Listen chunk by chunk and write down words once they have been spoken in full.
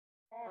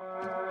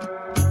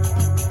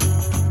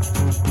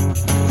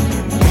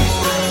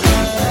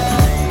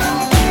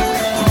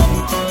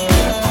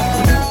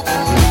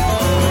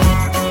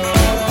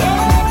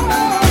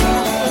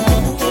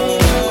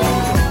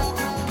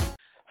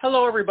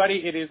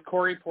everybody. It is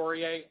Corey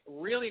Poirier.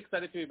 Really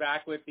excited to be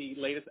back with the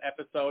latest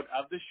episode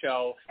of the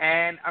show.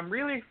 And I'm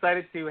really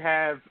excited to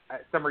have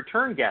some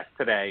return guests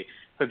today.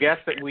 So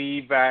guests that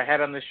we've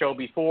had on the show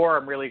before.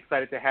 I'm really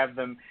excited to have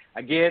them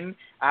again.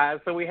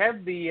 So we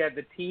have the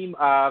team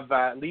of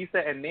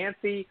Lisa and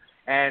Nancy,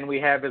 and we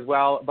have as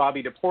well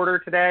Bobby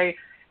DePorter today.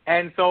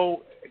 And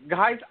so,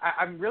 guys,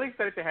 I'm really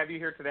excited to have you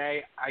here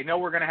today. I know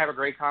we're going to have a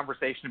great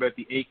conversation about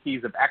the 8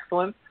 Keys of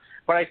Excellence.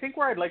 But I think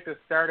where I'd like to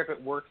start, if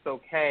it works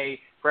okay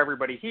for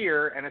everybody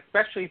here, and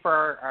especially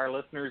for our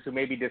listeners who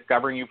may be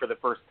discovering you for the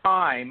first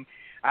time,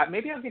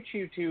 maybe I'll get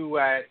you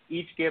to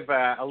each give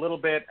a little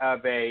bit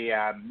of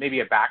maybe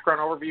a background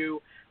overview,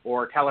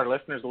 or tell our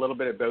listeners a little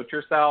bit about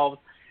yourselves.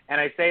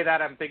 And I say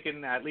that, I'm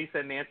thinking Lisa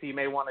and Nancy, you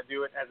may want to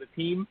do it as a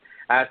team,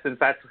 since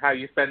that's how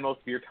you spend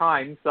most of your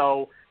time.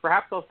 So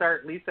perhaps I'll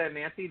start, Lisa and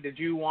Nancy, did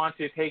you want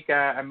to take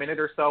a minute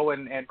or so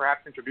and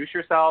perhaps introduce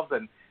yourselves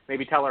and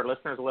maybe tell our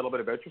listeners a little bit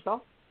about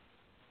yourselves?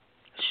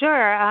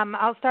 Sure.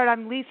 I'll start.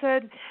 I'm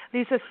Lisa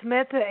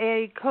Smith,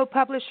 a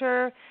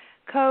co-publisher,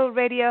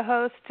 co-radio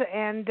host,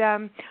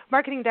 and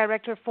marketing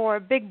director for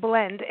Big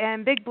Blend.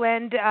 And Big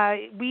Blend,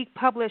 we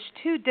publish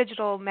 2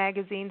 digital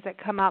magazines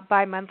that come out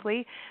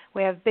bi-monthly.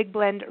 We have Big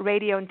Blend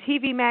Radio and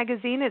TV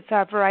magazine. It's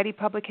a variety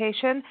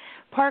publication.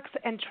 Parks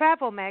and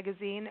Travel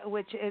magazine,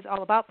 which is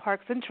all about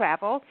parks and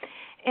travel.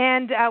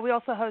 And we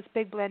also host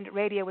Big Blend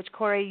Radio, which,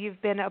 Corey,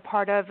 you've been a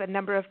part of a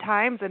number of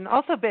times, and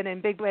also been in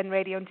Big Blend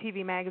Radio and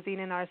TV magazine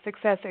in our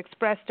Success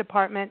Express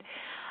department.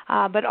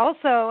 But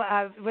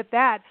also, with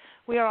that,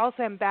 we are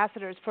also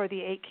ambassadors for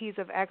the 8 Keys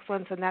of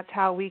Excellence, and that's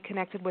how we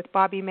connected with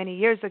Bobby many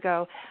years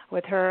ago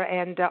with her,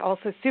 and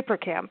also Super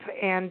Camp.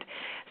 And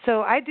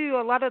so I do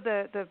a lot of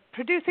the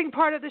producing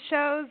part of the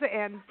shows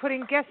and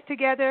putting guests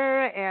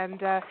together,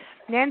 and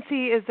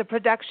Nancy is the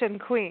production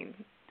queen.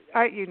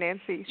 Aren't you,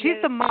 Nancy?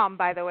 She's the mom,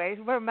 by the way.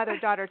 We're a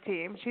mother-daughter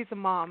team. She's the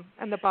mom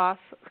and the boss.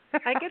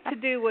 I get to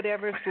do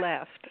whatever's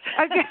left.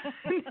 Okay.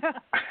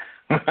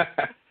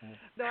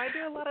 No, I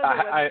do a lot of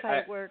the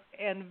website work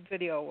and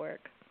video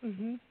work.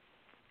 Mm-hmm.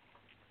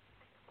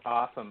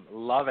 Awesome.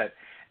 Love it.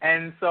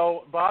 And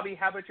so, Bobby,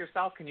 how about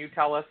yourself? Can you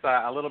tell us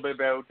a little bit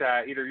about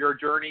either your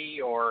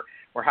journey or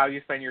how you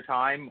spend your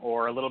time,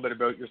 or a little bit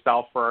about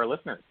yourself for our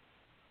listeners?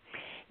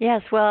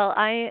 Yes, well,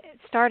 I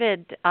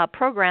started a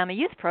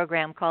youth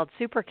program called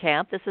Super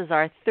Camp. This is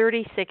our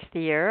 36th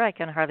year. I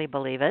can hardly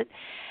believe it.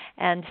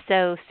 And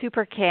so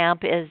Super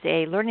Camp is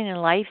a learning and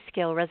life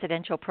skill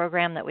residential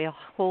program that we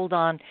hold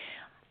on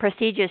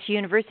prestigious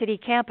university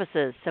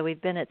campuses. So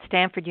we've been at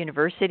Stanford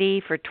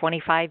University for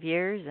 25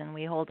 years, and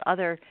we hold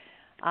other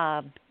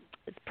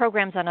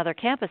programs on other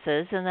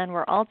campuses, and then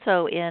we're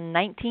also in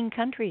 19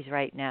 countries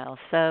right now.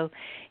 So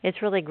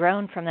it's really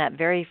grown from that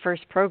very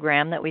first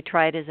program that we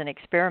tried as an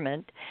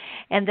experiment.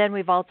 And then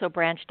we've also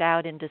branched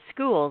out into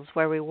schools,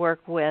 where we work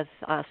with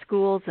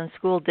schools and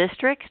school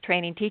districts,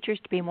 training teachers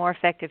to be more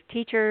effective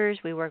teachers.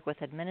 We work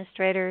with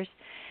administrators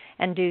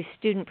and do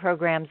student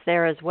programs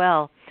there as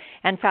well.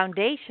 And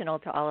foundational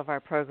to all of our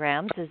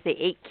programs is the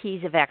 8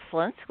 Keys of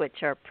Excellence,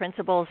 which are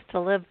principles to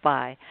live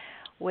by,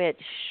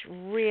 which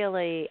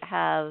really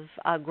have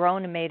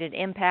grown and made an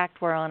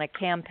impact. We're on a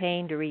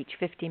campaign to reach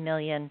 50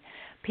 million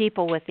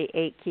people with the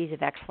 8 Keys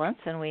of Excellence,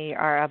 and we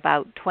are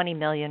about 20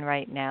 million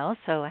right now,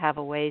 so have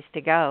a ways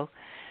to go.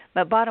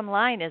 But bottom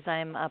line is,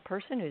 I'm a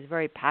person who's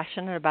very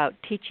passionate about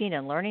teaching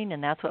and learning,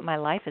 and that's what my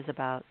life is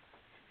about.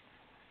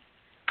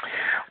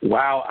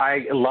 Wow,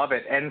 I love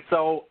it. And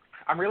so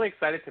I'm really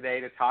excited today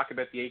to talk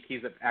about the 8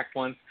 Keys of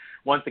Excellence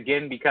once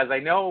again, because I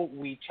know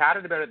we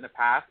chatted about it in the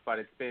past, but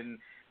it's been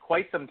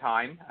quite some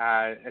time,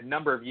 a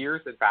number of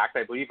years, in fact.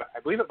 I believe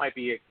it might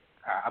be,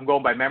 I'm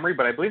going by memory,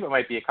 but I believe it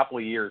might be a couple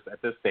of years at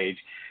this stage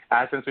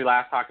since we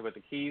last talked about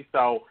the keys.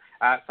 So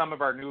some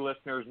of our new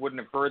listeners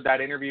wouldn't have heard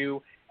that interview,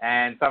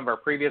 and some of our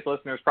previous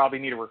listeners probably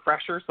need a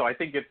refresher. So I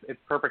think it's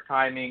perfect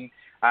timing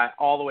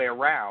all the way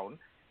around.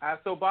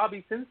 So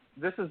Bobby, since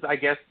this is, I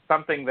guess,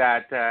 something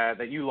that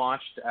you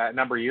launched a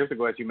number of years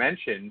ago, as you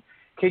mentioned,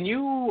 can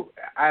you,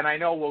 and I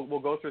know we'll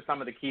go through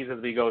some of the keys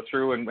as we go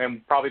through,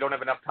 and probably don't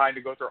have enough time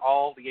to go through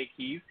all the 8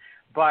 keys,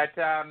 but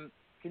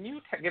can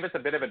you give us a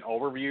bit of an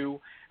overview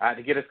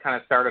to get us kind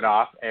of started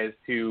off as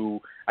to,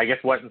 I guess,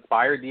 what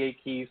inspired the 8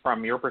 keys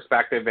from your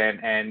perspective,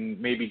 and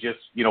maybe just,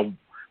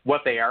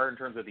 what they are in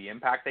terms of the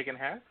impact they can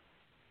have?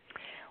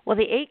 Well,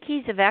 the 8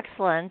 Keys of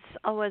Excellence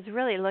was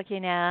really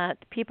looking at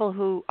people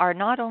who are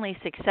not only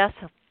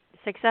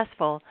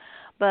successful,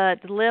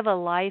 but live a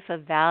life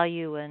of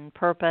value and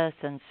purpose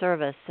and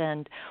service.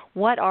 And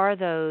what are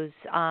those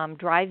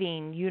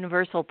driving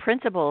universal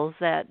principles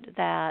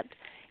that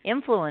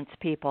influence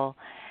people?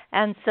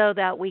 And so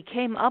that we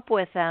came up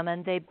with them,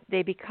 and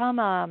they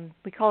become,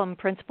 we call them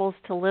principles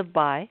to live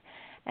by,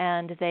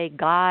 and they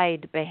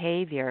guide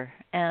behavior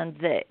and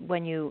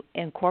when you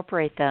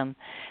incorporate them.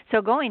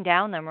 So going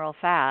down them real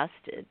fast,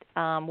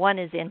 one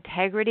is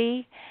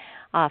integrity.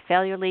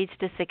 Failure leads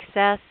to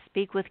success.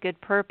 Speak with good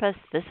purpose.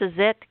 This is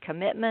it.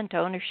 Commitment,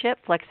 ownership,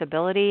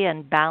 flexibility,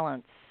 and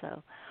balance.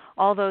 So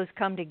all those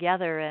come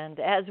together, and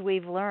as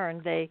we've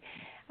learned, they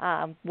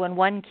when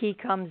one key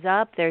comes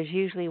up, there's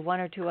usually one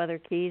or two other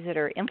keys that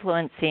are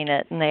influencing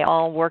it, and they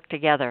all work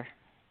together.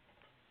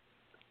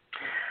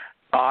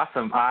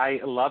 Awesome. I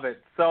love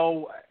it.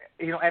 So,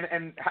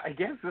 and I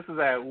guess this is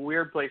a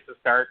weird place to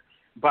start,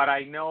 but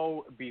I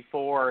know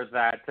before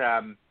that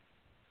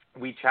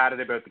we chatted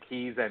about the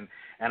keys, and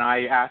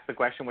I asked the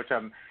question, which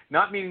I'm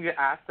not meaning to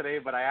ask today,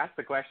 but I asked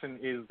the question,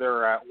 is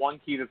there one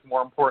key that's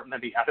more important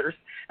than the others?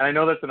 And I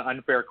know that's an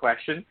unfair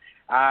question.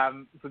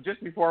 So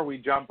just before we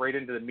jump right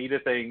into the meat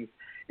of things,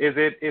 is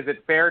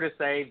it fair to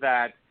say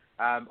that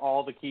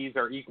all the keys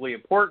are equally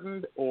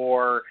important,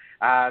 or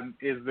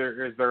is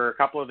there a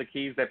couple of the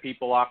keys that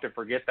people often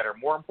forget that are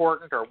more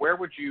important, or where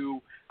would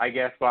you, I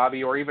guess,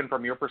 Bobby, or even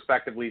from your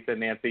perspective, Lisa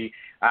and Nancy,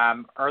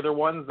 are there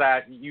ones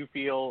that you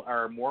feel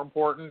are more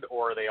important,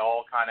 or are they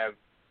all kind of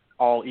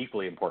all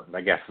equally important?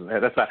 I guess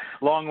that's a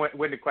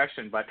long-winded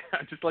question, but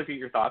I'd just like to get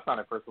your thoughts on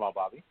it, first of all,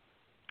 Bobby.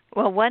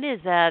 Well, one is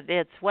that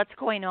it's what's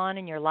going on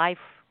in your life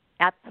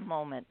at the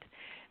moment,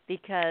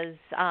 because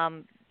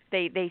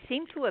they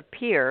seem to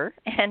appear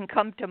and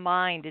come to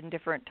mind in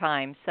different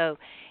times. So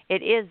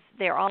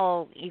they're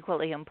all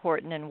equally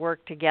important and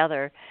work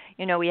together.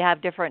 We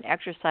have different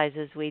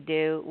exercises we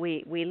do.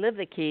 We live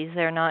the keys.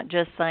 They're not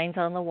just signs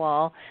on the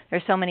wall.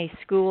 There's so many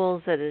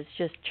schools that has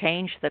just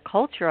changed the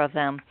culture of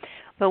them.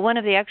 But one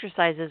of the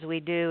exercises we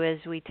do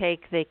is we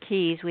take the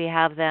keys, we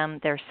have them,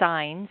 they're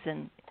signs,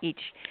 and each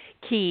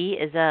key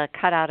is a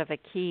cutout of a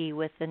key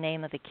with the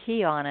name of the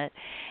key on it,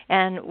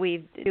 and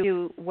we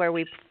do where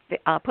we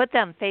put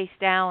them face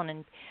down,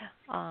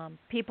 and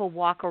people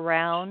walk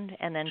around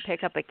and then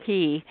pick up a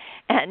key,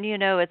 and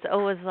it's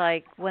always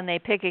like when they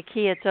pick a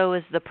key, it's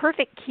always the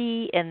perfect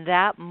key in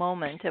that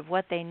moment of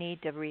what they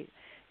need to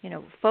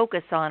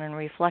focus on and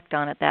reflect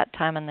on at that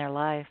time in their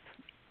life.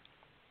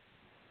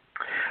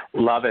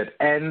 Love it.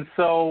 And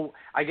so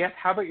I guess,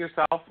 how about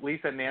yourself,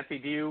 Lisa and Nancy?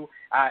 Do you,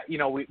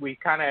 we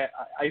kind of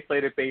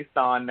isolated based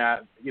on,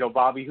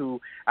 Bobby, who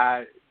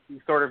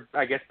sort of,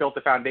 I guess, built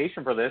the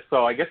foundation for this.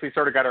 So I guess we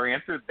sort of got our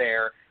answers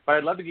there. But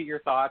I'd love to get your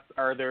thoughts.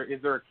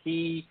 Is there a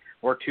key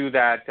or two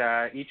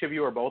that each of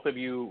you or both of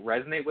you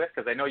resonate with?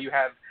 Because I know you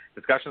have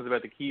discussions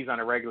about the keys on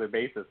a regular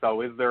basis.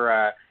 So is there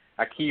a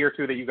key or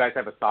two that you guys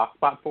have a soft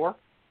spot for?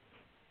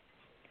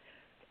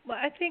 Well,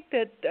 I think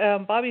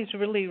that Bobby's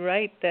really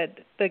right that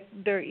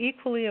they're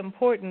equally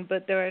important,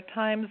 but there are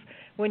times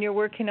when you're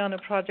working on a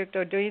project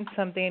or doing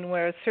something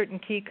where a certain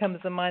key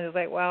comes to mind. It's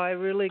like, wow, I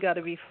really got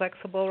to be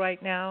flexible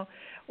right now,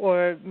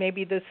 or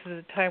maybe this is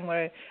a time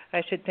where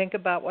I should think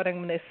about what I'm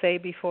going to say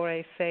before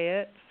I say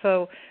it.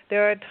 So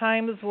there are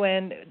times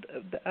when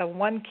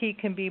one key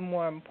can be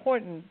more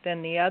important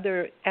than the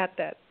other at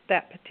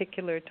that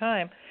particular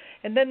time.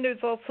 And then there's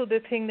also the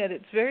thing that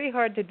it's very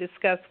hard to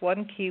discuss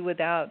one key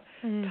without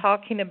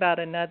talking about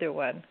another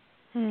one.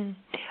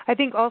 I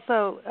think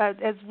also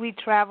as we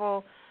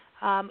travel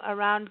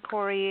around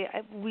Corey,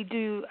 we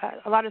do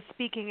a lot of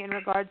speaking in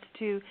regards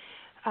to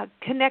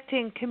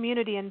connecting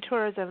community and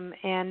tourism,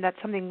 and that's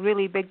something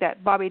really big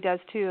that Bobby does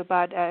too.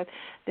 About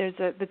there's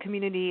the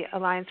Community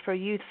Alliance for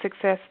Youth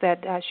Success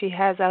that she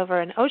has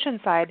over in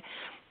Oceanside,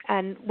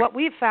 and what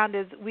we've found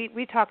is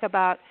we talk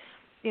about,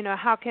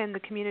 how can the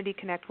community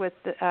connect with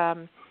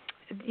the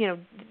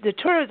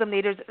tourism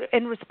leaders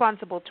in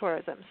responsible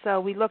tourism.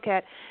 So we look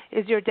at,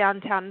 is your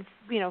downtown,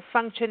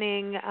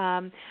 functioning?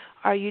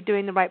 Are you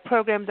doing the right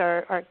programs?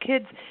 Are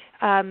kids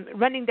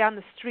running down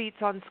the streets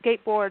on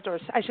skateboards, or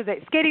I should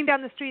say skating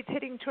down the streets,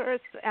 hitting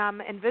tourists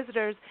and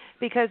visitors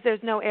because there's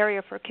no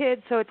area for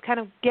kids? So it's kind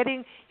of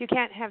you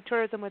can't have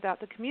tourism without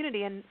the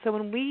community. And so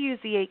when we use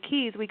the 8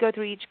 keys, we go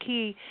through each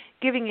key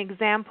giving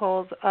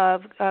examples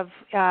of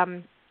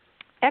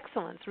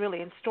excellence,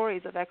 really, and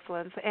stories of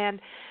excellence.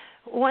 And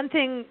one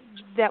thing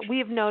that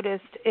we've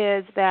noticed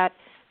is that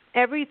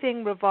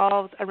everything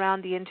revolves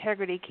around the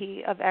integrity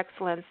key of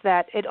excellence,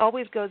 that it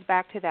always goes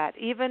back to that.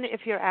 Even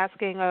if you're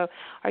asking, are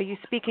you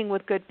speaking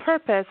with good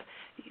purpose,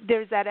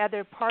 there's that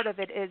other part of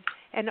it is,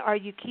 and are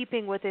you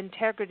keeping with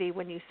integrity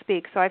when you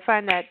speak? So I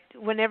find that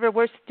whenever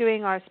we're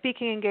doing our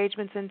speaking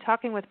engagements and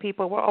talking with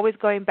people, we're always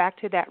going back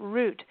to that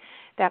root,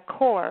 that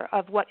core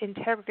of what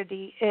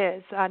integrity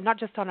is, not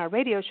just on our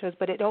radio shows,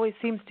 but it always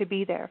seems to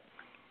be there.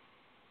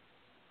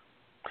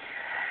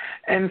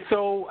 And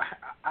so,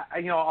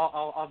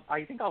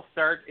 I think I'll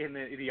start in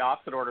the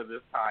opposite order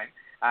this time.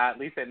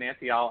 Lisa and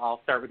Nancy, I'll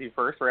start with you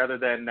first, rather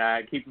than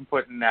keeping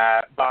putting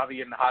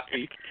Bobby in the hot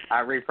seat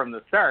right from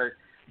the start.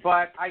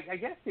 But I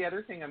guess the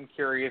other thing I'm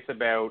curious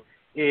about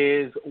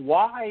is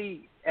why,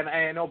 and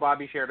I know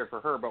Bobby shared it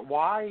for her, but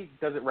why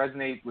does it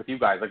resonate with you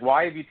guys? Like,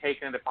 why have you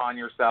taken it upon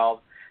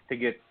yourselves to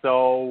get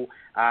so,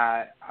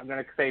 I'm going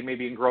to say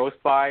maybe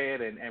engrossed by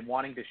it and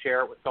wanting to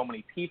share it with so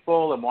many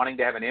people and wanting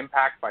to have an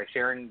impact by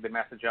sharing the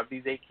message of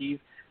these 8 keys?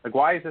 Like,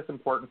 why is this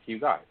important to you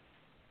guys?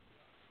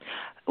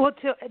 Well,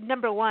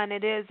 number one,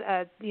 it is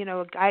a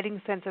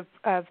guiding sense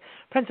of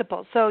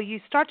principles. So you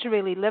start to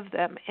really live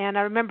them. And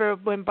I remember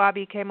when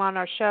Bobby came on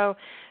our show,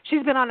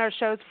 she's been on our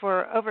shows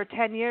for over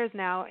 10 years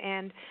now,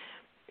 and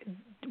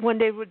one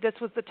day this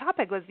was the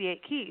topic, was the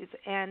 8 keys,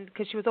 and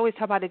because she was always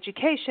talking about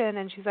education,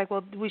 and she's like,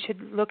 well, we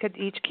should look at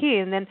each key,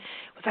 and then it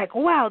was like,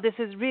 wow, this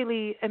is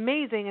really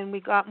amazing, and we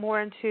got more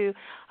into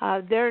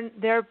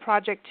their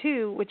project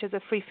too, which is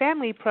a free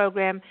family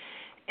program,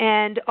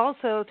 and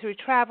also through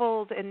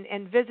travels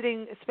and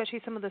visiting, especially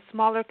some of the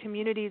smaller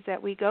communities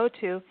that we go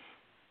to,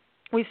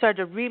 we started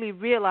to really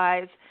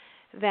realize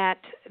that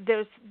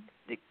the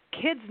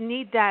kids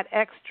need that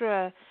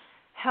extra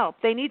help.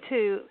 They need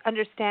to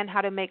understand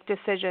how to make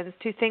decisions,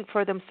 to think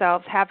for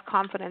themselves, have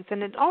confidence.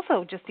 And it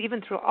also, just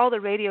even through all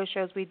the radio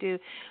shows we do,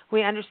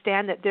 we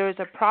understand that there is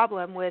a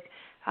problem with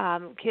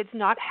kids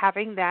not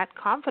having that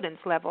confidence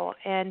level.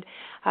 And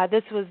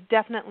this was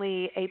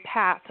definitely a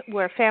path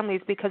where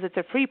families, because it's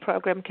a free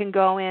program, can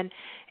go in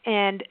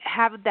and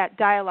have that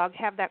dialogue,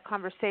 have that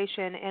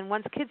conversation. And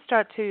once kids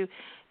start to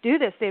do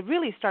this, they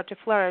really start to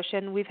flourish.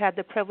 And we've had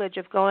the privilege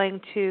of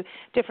going to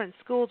different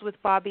schools with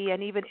Bobby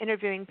and even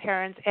interviewing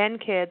parents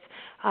and kids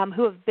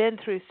who have been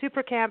through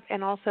Super Camp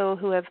and also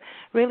who have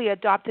really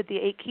adopted the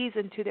 8 keys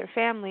into their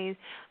family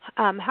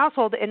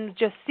household, and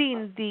just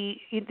seeing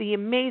the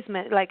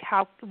amazement, like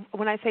how,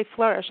 when I say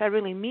flourish, I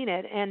really mean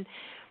it. And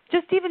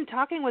just even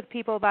talking with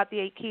people about the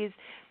 8 keys,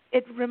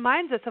 it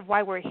reminds us of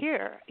why we're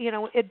here. You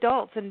know,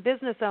 adults and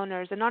business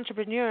owners and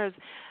entrepreneurs,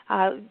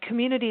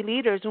 community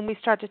leaders, when we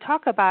start to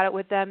talk about it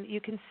with them, you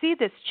can see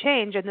this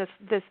change and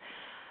this,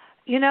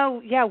 you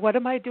know, what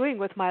am I doing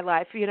with my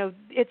life? You know,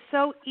 it's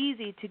so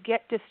easy to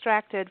get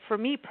distracted. For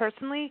me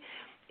personally,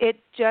 it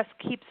just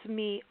keeps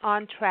me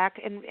on track,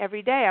 and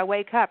every day I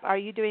wake up, are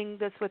you doing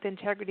this with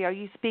integrity? Are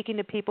you speaking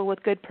to people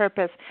with good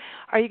purpose?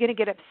 Are you going to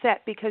get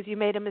upset because you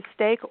made a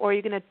mistake, or are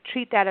you going to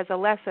treat that as a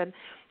lesson?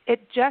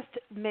 It just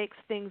makes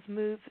things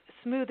move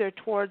smoother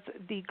towards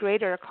the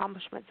greater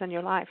accomplishments in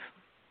your life.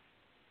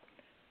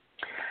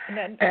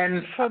 And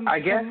I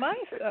guess...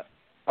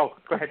 go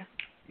ahead.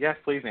 Yes,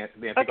 please, Nancy.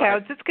 Okay, I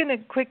was just going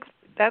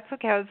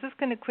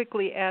to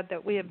quickly add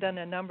that we have done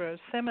a number of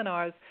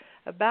seminars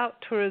about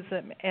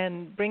tourism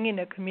and bringing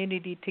a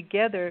community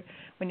together.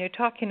 When you're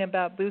talking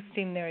about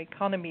boosting their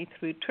economy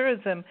through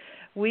tourism,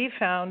 we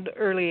found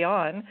early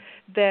on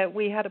that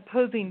we had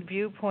opposing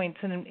viewpoints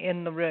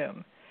in the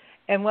room.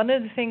 And one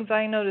of the things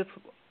I noticed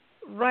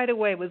right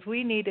away was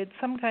we needed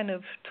some kind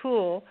of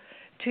tool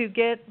to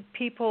get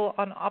people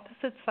on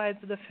opposite sides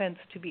of the fence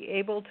to be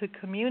able to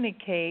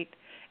communicate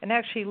and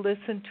actually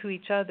listen to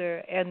each other.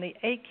 And the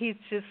 8 keys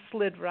just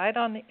slid right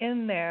on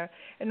in there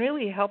and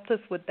really helped us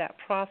with that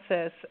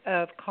process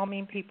of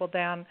calming people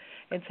down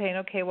and saying,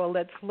 okay, well,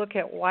 let's look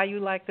at why you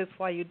like this,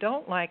 why you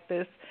don't like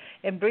this,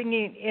 and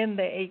bringing in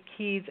the 8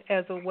 keys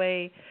as a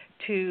way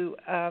to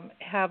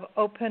have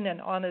open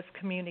and honest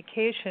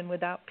communication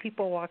without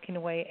people walking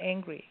away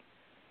angry.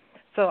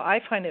 So I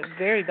find it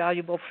very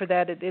valuable for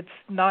that. It's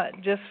not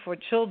just for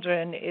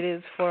children, it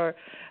is for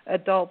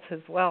adults as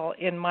well,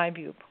 in my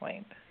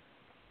viewpoint.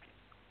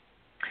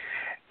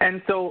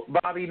 And so,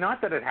 Bobby,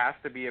 not that it has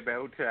to be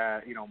about,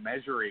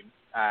 measuring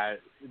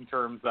in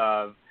terms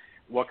of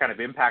what kind of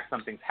impact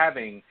something's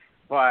having,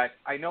 but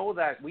I know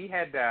that we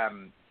had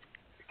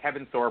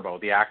Kevin Sorbo,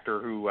 the actor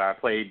who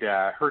played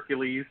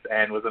Hercules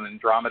and was in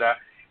Andromeda,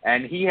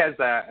 and he has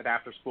an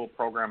after-school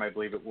program, I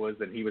believe it was,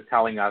 and he was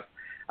telling us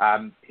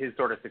his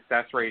sort of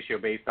success ratio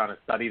based on a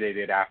study they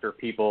did after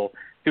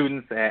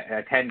students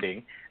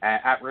attending,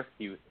 at-risk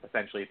youth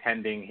essentially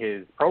attending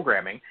his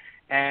programming.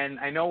 And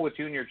I know with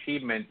Junior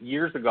Achievement,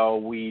 years ago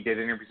we did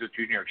interviews with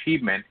Junior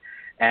Achievement,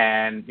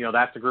 and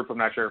that's a group, I'm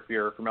not sure if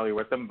you're familiar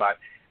with them, but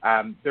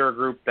they're a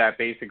group that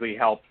basically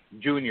helps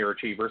junior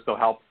achievers, so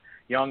helps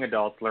young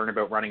adults learn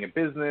about running a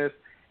business.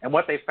 And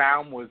what they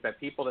found was that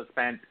people that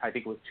spent, I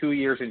think it was 2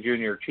 years in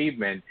Junior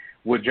Achievement,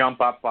 would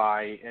jump up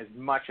by as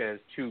much as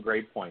 2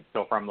 grade points.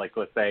 So from, like,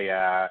 let's say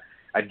a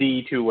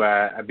D to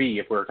a B,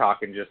 if we're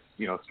talking just,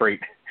 straight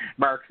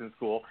marks in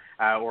school,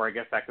 or I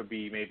guess that could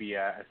be maybe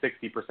a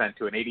 60%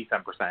 to an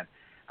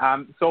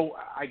 87%. So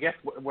I guess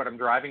what I'm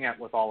driving at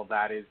with all of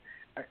that is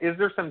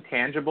there some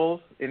tangibles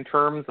in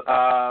terms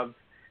of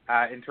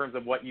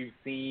what you've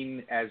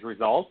seen as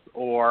results,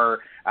 or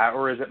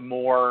is it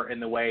more in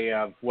the way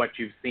of what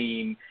you've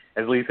seen,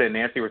 as Lisa and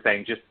Nancy were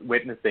saying, just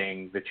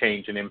witnessing the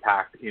change and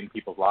impact in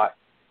people's lives?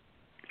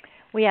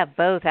 We have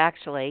both,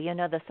 actually.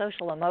 The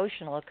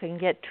social-emotional can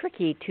get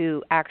tricky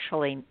to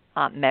actually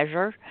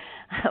measure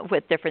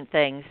with different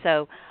things.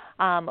 So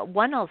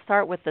one, I'll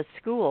start with the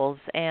schools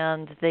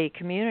and the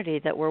community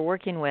that we're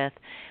working with.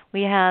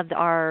 We had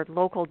our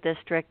local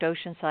district,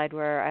 Oceanside,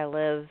 where I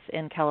live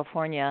in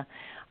California,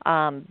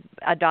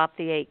 adopt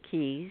the 8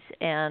 keys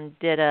and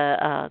did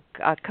a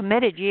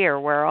committed year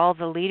where all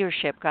the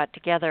leadership got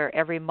together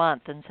every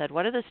month and said,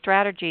 what are the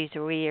strategies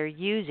we are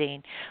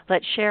using?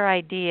 Let's share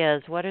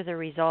ideas. What are the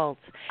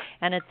results?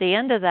 And at the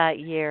end of that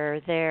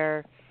year,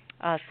 their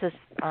office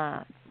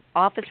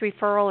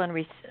referral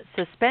and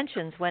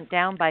suspensions went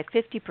down by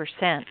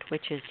 50%,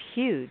 which is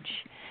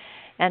huge.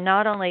 And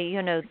not only,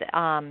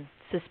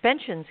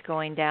 suspensions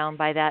going down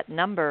by that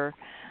number,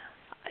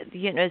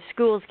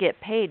 schools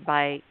get paid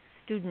by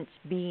students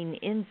being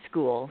in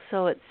school.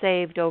 So it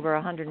saved over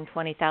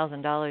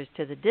 $120,000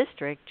 to the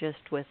district just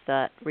with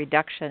the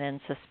reduction in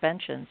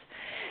suspensions.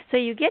 So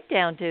you get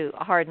down to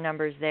hard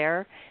numbers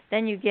there.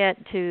 Then you get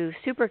to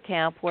Super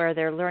Camp where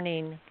they're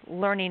learning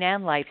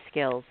and life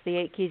skills, the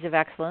 8 Keys of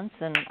Excellence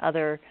and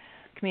other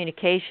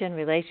communication,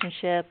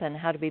 relationship, and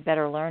how to be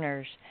better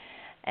learners.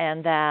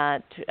 And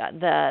that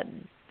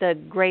the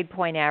grade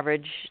point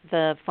average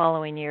the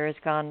following year has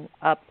gone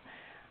up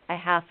a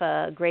half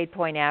a grade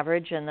point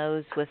average, and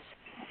those with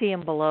C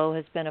and below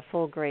has been a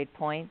full grade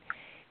point.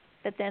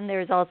 But then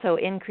there's also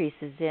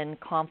increases in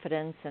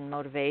confidence and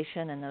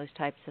motivation and those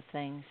types of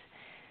things.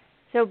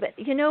 So, but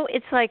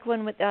it's like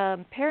when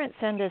parents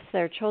send us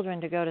their children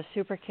to go to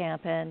Super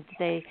Camp and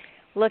they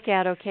look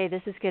at, okay,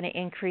 this is going to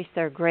increase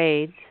their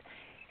grades,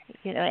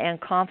 and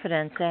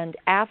confidence. And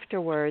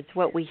afterwards,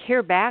 what we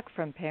hear back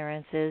from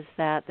parents is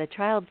that the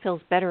child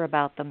feels better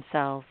about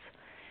themselves.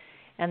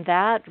 And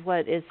that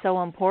what is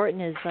so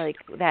important is like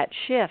that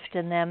shift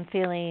in them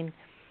feeling,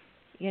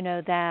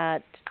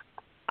 that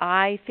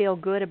I feel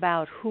good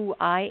about who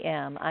I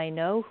am. I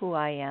know who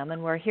I am.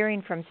 And we're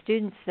hearing from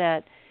students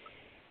that,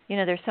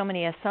 there's so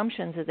many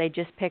assumptions that they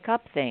just pick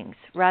up things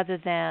rather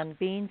than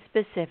being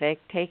specific,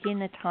 taking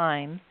the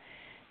time,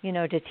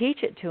 to teach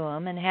it to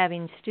them and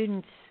having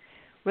students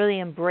really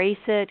embrace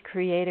it,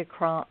 create a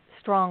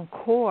strong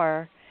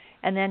core,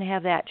 and then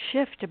have that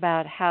shift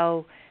about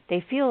how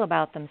they feel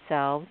about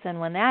themselves. And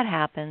when that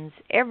happens,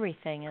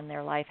 everything in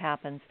their life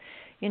happens.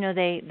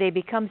 They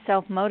become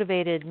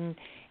self-motivated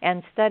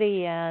and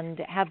study and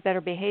have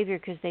better behavior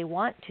because they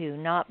want to,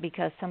 not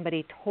because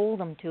somebody told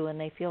them to and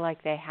they feel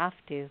like they have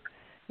to,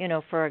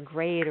 for a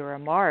grade or a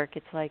mark.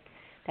 It's like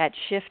that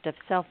shift of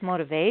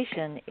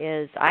self-motivation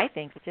is, I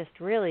think, just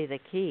really the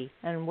key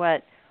and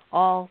what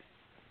all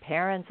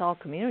parents, all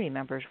community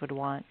members would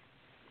want.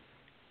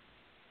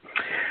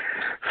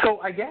 So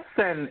I guess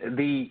then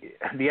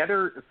the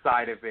other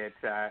side of it,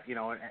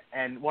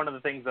 and one of the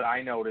things that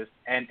I noticed,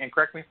 and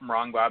correct me if I'm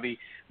wrong, Bobby,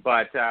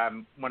 but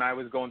when I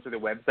was going through the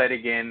website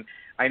again,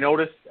 I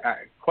noticed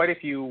quite a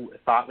few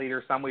thought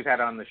leaders, some we've had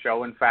on the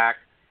show, in fact,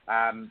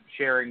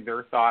 sharing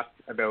their thoughts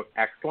about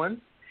excellence.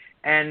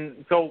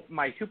 And so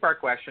my two-part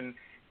question,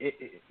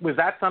 was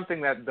that something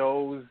that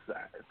those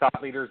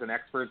thought leaders and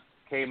experts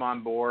came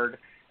on board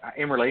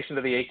in relation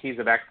to the 8 Keys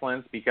of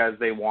Excellence because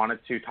they wanted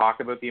to talk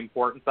about the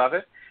importance of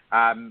it?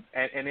 And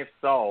if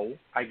so,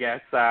 I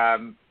guess,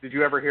 did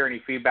you ever hear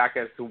any feedback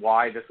as to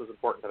why this was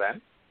important to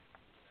them?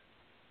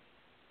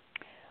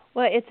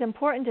 Well, it's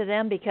important to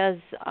them because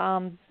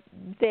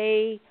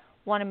they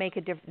want to make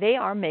a difference. They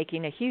are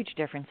making a huge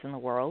difference in the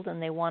world,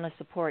 and they want to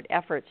support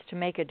efforts to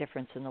make a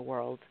difference in the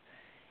world.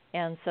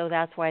 And so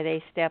that's why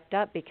they stepped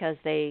up, because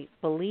they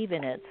believe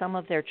in it. Some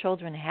of their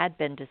children had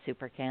been to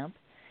Super Camp,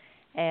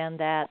 and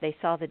that they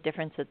saw the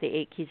difference that the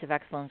 8 Keys of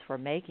Excellence were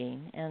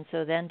making. And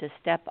so then to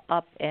step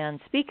up and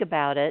speak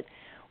about it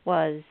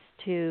was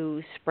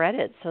to spread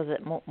it so that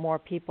more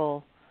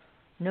people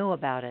knew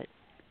about it.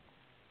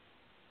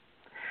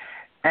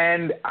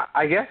 And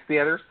I guess the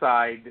other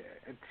side,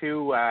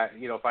 too,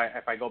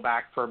 if I go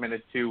back for a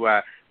minute to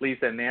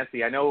Lisa and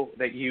Nancy, I know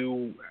that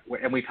you,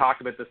 and we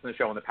talked about this in the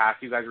show in the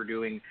past, you guys were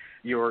doing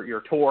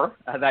your tour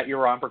that you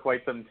were on for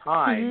quite some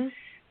time.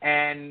 Mm-hmm.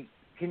 And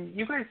can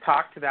you guys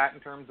talk to that in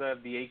terms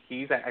of the 8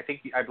 Keys?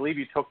 I believe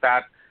you took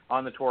that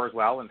on the tour as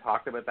well and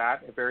talked about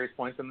that at various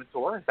points in the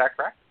tour. Is that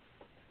correct?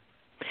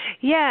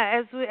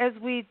 Yeah, as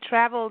we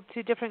traveled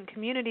to different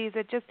communities,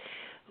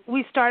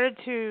 we started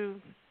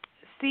to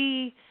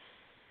see.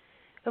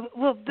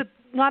 Well,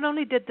 not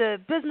only did the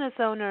business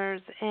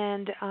owners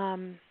and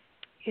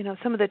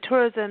some of the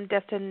tourism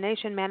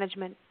destination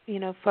management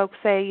folks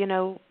say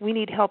we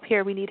need help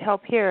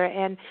here,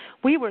 and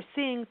we were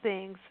seeing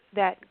things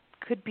that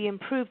could be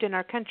improved in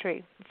our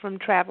country from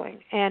traveling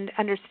and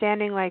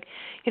understanding,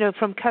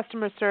 from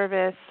customer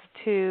service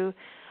to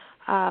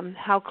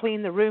how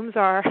clean the rooms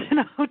are in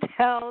a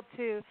hotel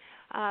to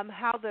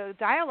how the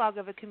dialogue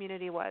of a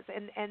community was,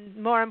 and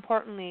more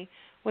importantly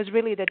was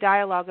really the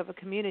dialogue of a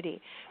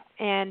community.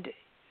 And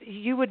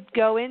you would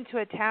go into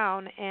a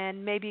town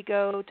and maybe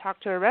go talk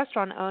to a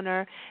restaurant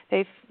owner.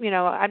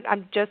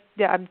 I'm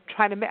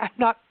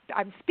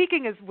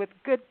speaking as with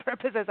good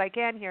purpose as I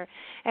can here,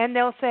 and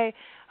they'll say,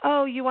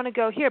 "Oh, you want to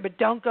go here, but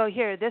don't go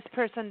here. This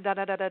person, da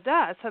da da da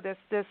da." So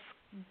this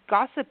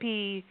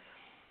gossipy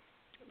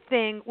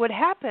thing would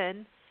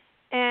happen,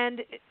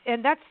 and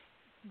that's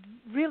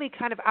really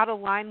kind of out of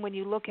line when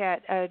you look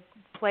at a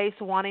place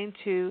wanting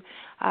to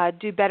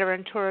do better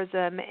in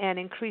tourism and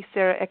increase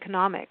their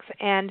economics.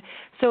 And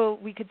so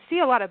we could see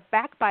a lot of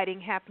backbiting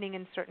happening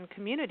in certain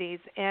communities,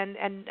 and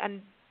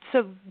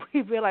so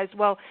we realized,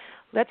 well,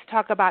 let's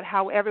talk about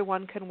how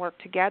everyone can work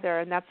together,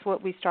 and that's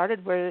what we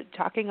started. We're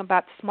talking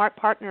about smart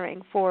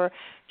partnering for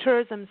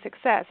tourism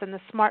success, and the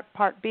smart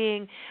part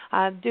being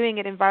doing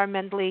it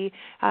environmentally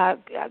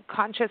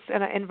conscious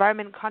and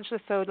environment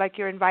conscious, so like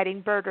you're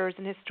inviting birders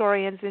and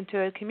historians into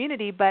a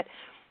community, but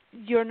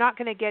you're not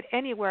going to get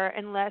anywhere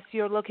unless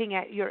you're looking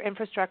at your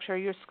infrastructure,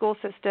 your school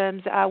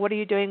systems. What are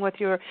you doing with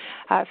your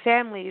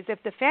families?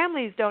 If the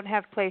families don't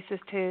have places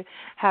to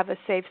have a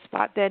safe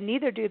spot, then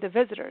neither do the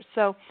visitors.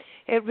 So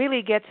it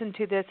really gets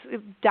into this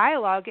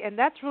dialogue, and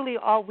that's really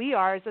all we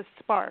are, is a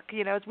spark.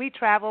 You know, as we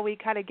travel, we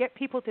kind of get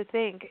people to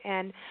think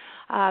and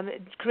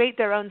create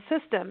their own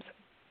systems.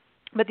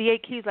 But the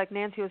 8 keys, like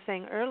Nancy was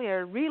saying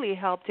earlier, really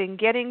helped in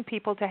getting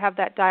people to have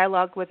that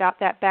dialogue without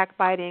that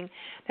backbiting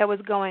that was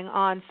going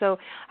on. So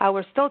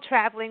we're still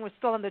traveling. We're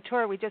still on the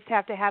tour. We just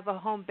have to have a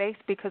home base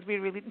because we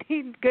really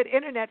need good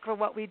internet for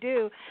what we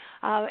do.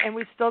 And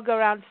we still go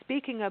around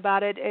speaking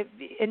about it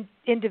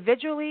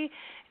individually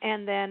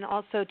and then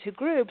also to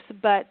groups.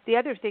 But the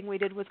other thing we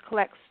did was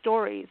collect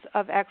stories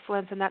of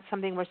excellence, and that's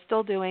something we're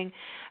still doing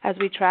as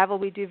we travel.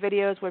 We do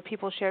videos where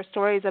people share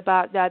stories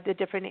about the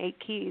different 8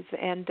 keys,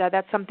 and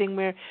that's something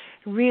we're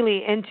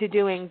really into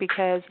doing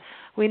because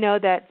we know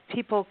that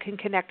people can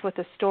connect with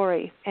a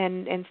story,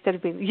 and instead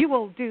of being, you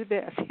will do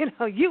this,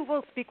 you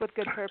will speak with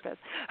good purpose.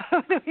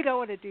 We don't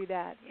want to do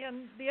that. Yeah,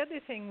 and the other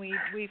thing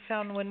we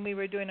found when we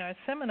were doing our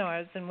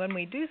seminars, and when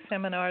we do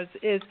seminars,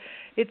 is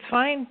it's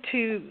fine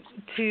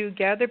to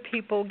gather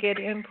people, get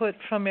input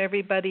from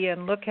everybody,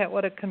 and look at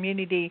what a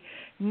community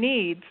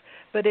needs,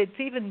 but it's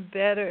even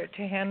better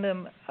to hand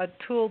them a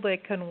tool they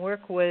can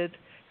work with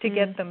to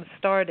get them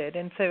started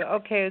and say,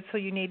 okay, so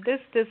you need this,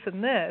 this,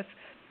 and this,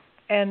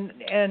 and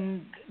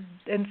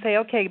say,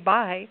 okay,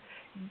 bye.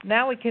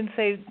 Now we can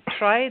say,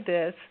 try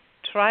this,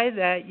 try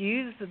that,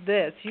 use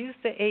this, use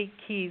the 8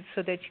 keys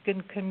so that you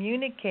can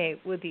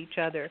communicate with each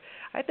other.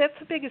 That's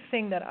the biggest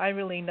thing that I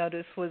really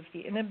noticed was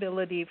the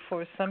inability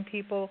for some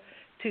people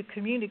to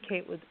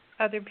communicate with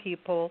other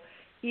people,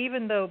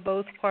 even though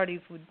both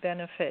parties would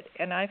benefit.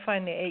 And I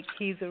find the 8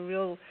 keys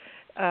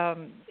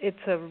it's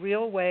a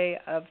real way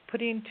of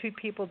putting two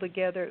people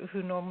together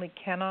who normally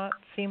cannot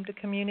seem to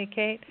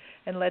communicate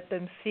and let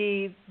them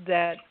see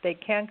that they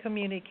can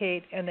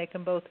communicate and they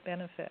can both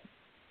benefit.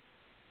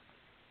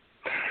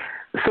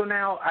 So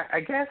now,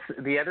 I guess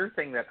the other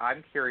thing that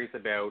I'm curious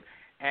about,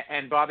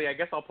 and Bobby, I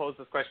guess I'll pose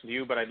this question to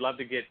you, but I'd love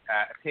to get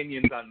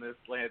opinions on this,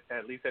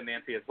 Lisa and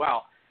Nancy as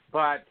well.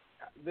 But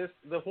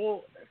the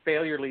whole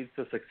failure leads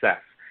to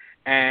success.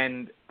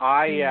 And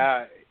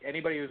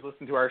anybody who's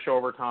listened to our show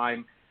over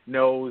time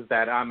knows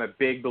that I'm a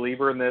big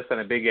believer in this and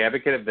a big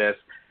advocate of this.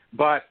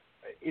 But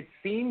it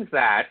seems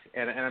that,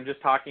 and I'm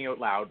just talking out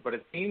loud, but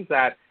it seems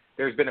that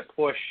there's been a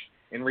push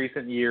in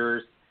recent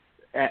years,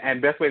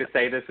 and best way to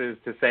say this is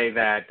to say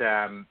that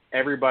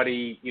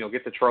everybody,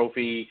 gets a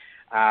trophy.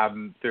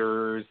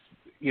 There's,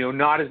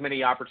 not as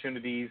many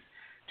opportunities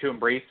to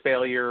embrace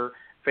failure.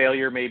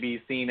 Failure may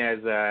be seen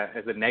as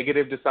a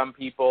negative to some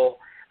people.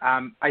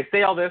 I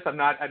say all this. I'm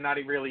not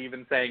really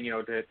even saying,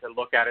 to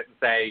look at it and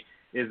say,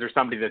 is there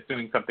somebody that's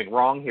doing something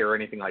wrong here or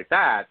anything like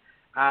that?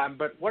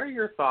 But what are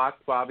your thoughts,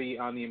 Bobby,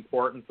 on the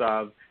importance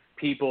of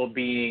people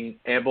being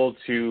able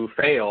to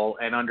fail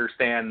and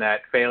understand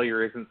that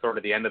failure isn't sort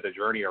of the end of the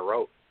journey or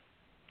road?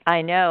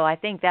 I know. I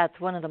think that's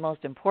one of the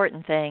most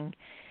important things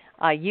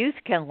youth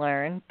can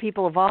learn,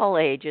 people of all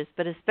ages,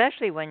 but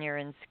especially when you're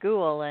in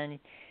school and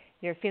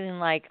you're feeling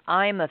like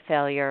I'm a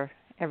failure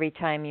every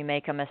time you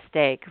make a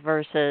mistake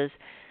versus,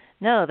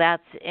 no,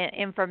 that's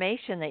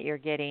information that you're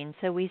getting.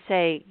 So we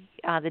say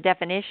the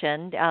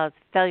definition,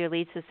 failure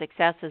leads to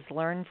success, is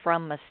learn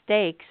from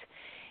mistakes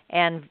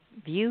and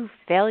view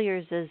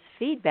failures as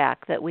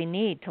feedback that we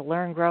need to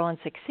learn, grow, and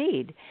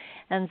succeed.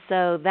 And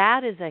so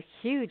that is a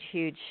huge,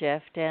 huge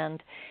shift,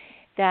 and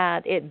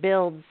that it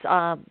builds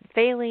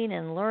failing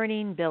and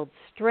learning, builds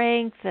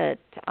strength.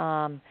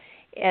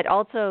 It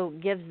also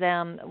gives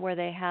them where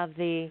they have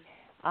the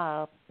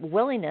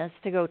willingness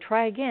to go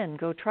try again,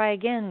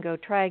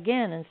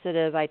 instead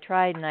of I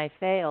tried and I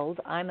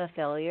failed, I'm a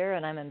failure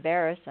and I'm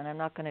embarrassed and I'm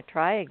not going to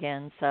try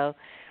again. So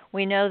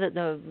we know that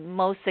the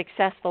most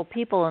successful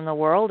people in the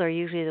world are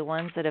usually the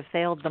ones that have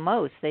failed the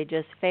most. They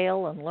just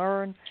fail and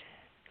learn,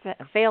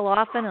 fail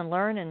often and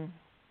learn and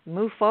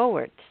move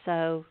forward.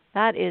 So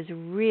that is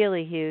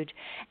really huge.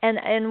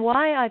 And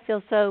why I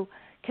feel so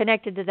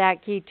connected to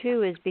that key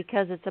too is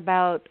because it's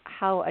about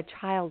how a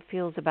child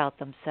feels about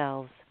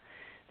themselves.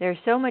 There's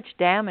so much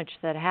damage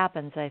that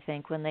happens, I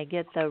think, when they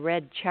get the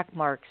red check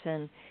marks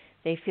and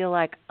they feel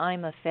like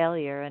I'm a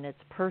failure and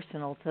it's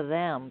personal to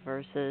them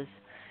versus,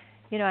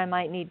 I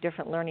might need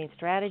different learning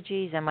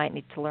strategies. I might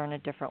need to learn a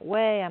different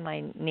way. I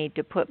might need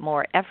to put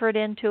more effort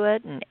into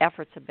it, and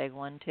effort's a big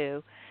one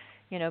too,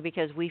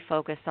 because we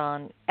focus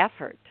on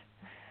effort.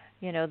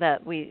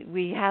 That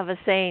we have a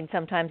saying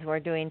sometimes when we're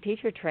doing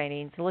teacher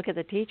training to look at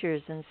the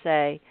teachers and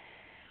say,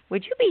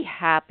 would you be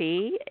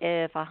happy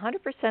if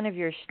 100% of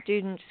your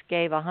students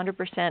gave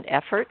 100%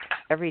 effort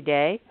every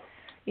day?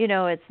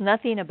 It's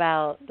nothing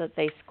about that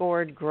they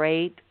scored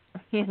great,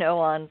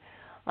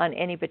 on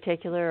any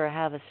particular or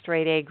have a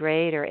straight A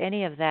grade or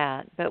any of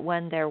that. But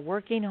when they're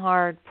working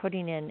hard,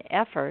 putting in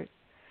effort,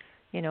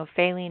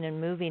 failing and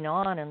moving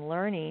on and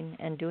learning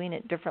and doing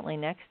it differently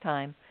next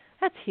time,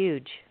 that's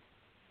huge.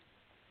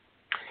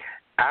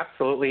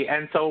 Absolutely.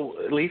 And so,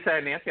 Lisa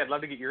and Nancy, I'd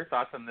love to get your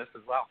thoughts on this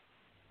as well.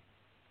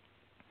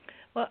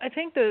 Well, I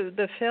think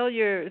the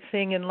failure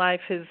thing in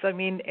life is, I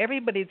mean,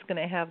 everybody's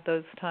going to have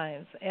those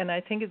times, and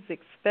I think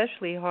it's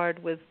especially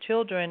hard with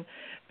children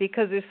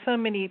because there's so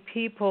many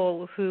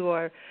people who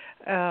are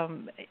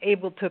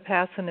able to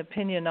pass an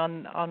opinion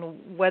on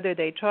whether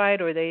they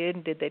tried or they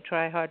didn't. Did they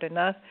try hard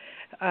enough?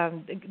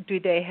 Do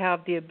they have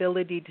the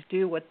ability to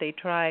do what they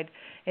tried?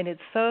 And it's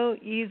so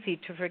easy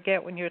to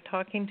forget when you're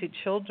talking to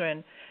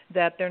children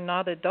that they're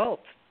not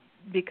adults,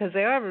 because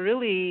they are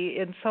really,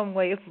 in some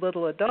ways,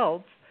 little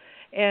adults.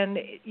 And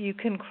you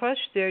can crush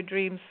their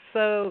dreams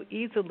so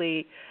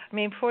easily. I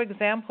mean, for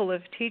example,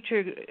 if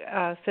teacher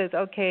says,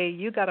 okay,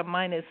 you got a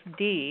minus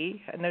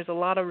D, and there's a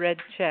lot of red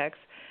checks,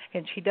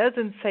 and she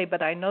doesn't say,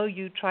 but I know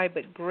you tried,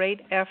 but great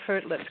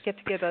effort, let's get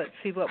together, let's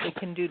see what we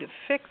can do to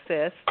fix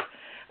this.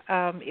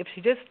 If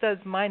she just does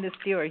minus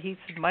D or he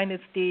says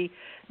minus D,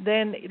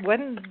 then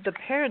when the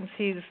parent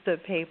sees the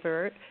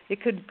paper,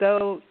 it could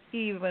go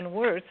even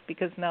worse,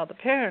 because now the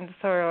parents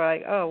are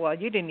like, oh, well,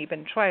 you didn't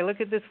even try.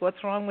 Look at this.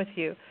 What's wrong with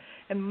you?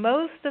 And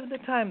most of the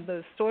time,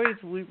 the stories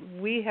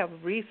we have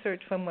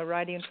researched when we're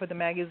writing for the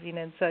magazine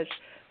and such,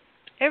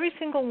 every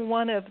single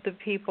one of the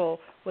people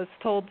was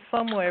told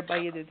somewhere by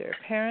either their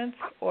parents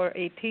or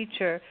a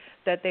teacher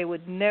that they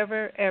would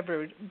never,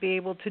 ever be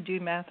able to do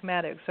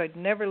mathematics, or they'd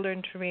never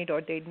learn to read,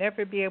 or they'd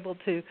never be able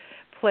to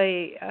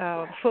play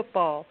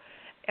football.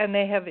 And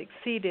they have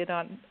exceeded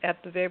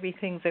at the very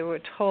things they were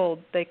told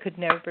they could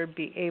never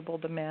be able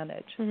to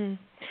manage. Mm-hmm.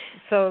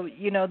 So,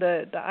 you know,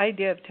 the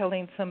idea of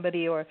telling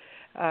somebody, or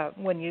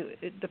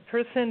the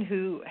person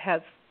who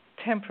has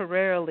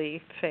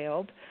temporarily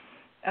failed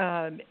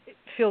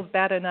feels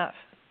bad enough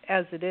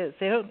as it is.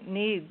 They don't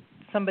need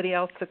somebody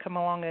else to come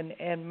along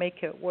and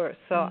make it worse.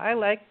 So I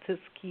like to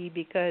ski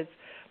because,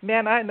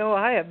 man, I know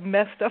I have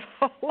messed up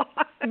a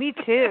lot. Me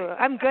too.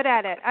 I'm good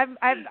at it.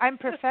 I'm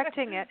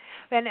perfecting it,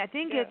 and I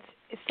think it's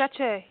such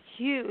a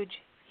huge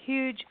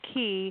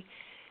key,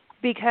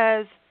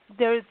 because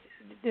there's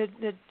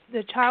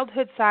the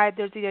childhood side,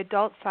 there's the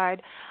adult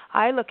side.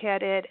 I look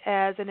at it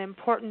as an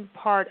important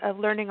part of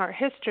learning our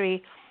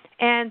history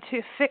and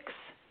to fix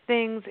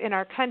things in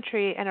our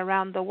country and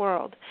around the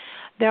world.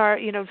 There are,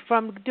 you know,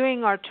 from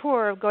doing our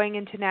tour, going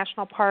into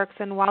national parks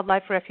and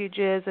wildlife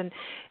refuges, and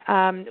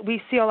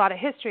we see a lot of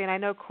history. And I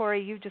know,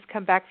 Corey, you've just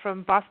come back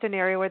from Boston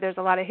area where there's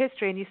a lot of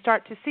history, and you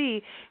start to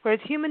see where as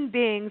human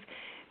beings,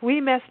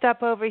 we messed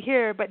up over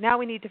here, but now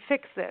we need to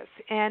fix this.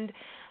 And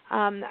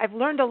I've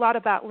learned a lot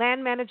about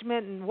land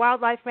management and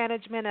wildlife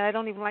management, and I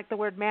don't even like the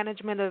word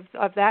management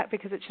of that,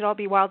 because it should all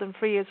be wild and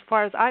free as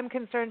far as I'm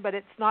concerned, but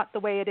it's not the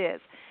way it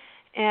is.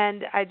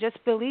 And I just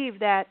believe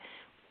that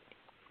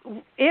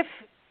if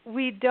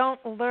we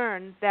don't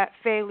learn that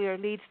failure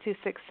leads to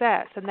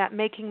success and that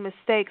making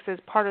mistakes is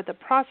part of the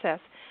process,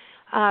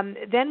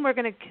 then we're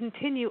going to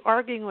continue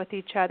arguing with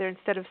each other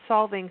instead of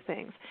solving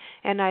things.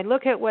 And I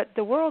look at what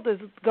the world is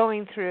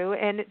going through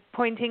and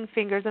pointing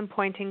fingers.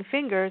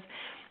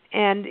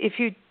 And if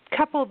you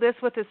couple this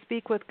with a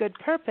Speak with Good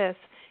Purpose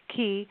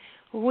key,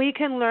 we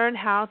can learn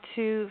how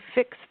to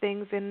fix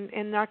things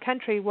in our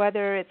country,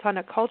 whether it's on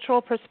a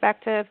cultural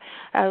perspective,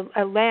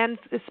 a land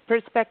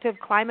perspective,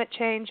 climate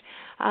change,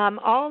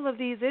 all of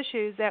these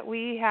issues that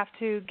we have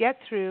to get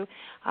through.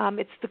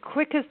 It's the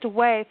quickest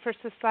way for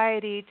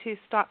society to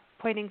stop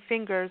pointing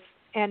fingers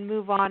and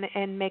move on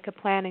and make a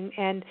plan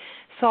and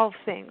solve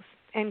things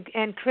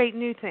and create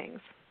new things.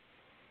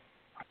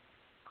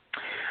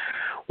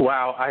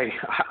 Wow,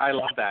 I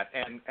love that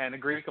and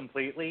agree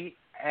completely.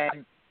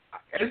 And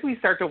as we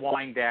start to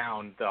wind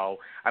down, though,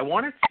 I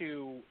wanted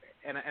to,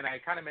 and I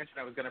kind of mentioned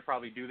I was going to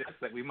probably do this,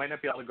 that we might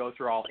not be able to go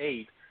through all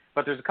 8,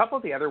 but there's a couple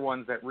of the other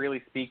ones that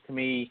really speak to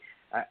me,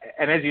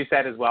 and as you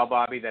said as well,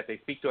 Bobby, that they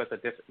speak to us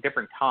at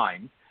different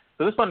times.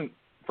 So this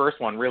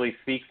first one really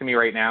speaks to me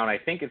right now, and I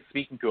think it's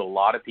speaking to a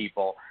lot of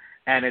people,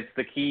 and it's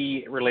the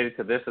key related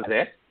to this is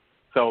it,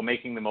 so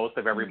making the most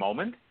of every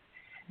moment.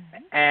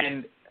 Mm-hmm.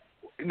 And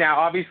now,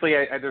 obviously,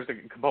 there's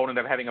a component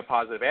of having a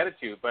positive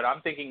attitude, but I'm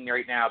thinking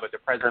right now about the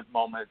present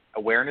moment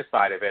awareness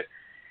side of it.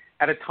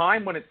 At a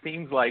time when it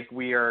seems like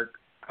we are,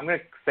 I'm going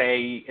to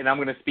say, and I'm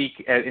going to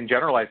speak in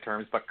generalized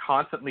terms, but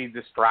constantly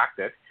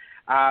distracted,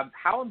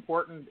 how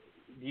important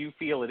do you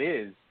feel it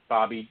is,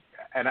 Bobby,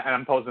 and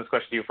I'm posing this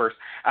question to you first,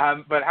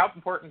 but how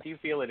important do you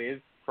feel it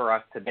is for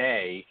us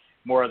today,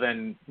 more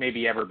than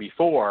maybe ever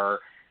before,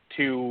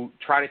 to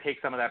try to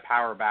take some of that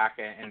power back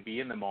and be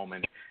in the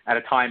moment at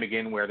a time,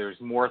 again, where there's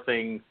more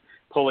things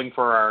pulling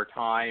for our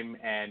time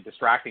and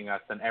distracting us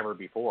than ever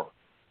before?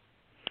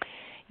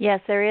 Yes,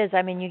 there is.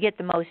 I mean, you get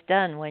the most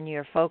done when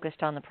you're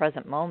focused on the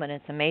present moment.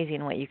 It's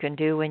amazing what you can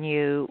do when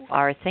you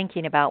are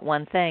thinking about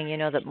one thing. You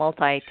know that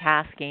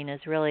multitasking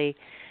is really,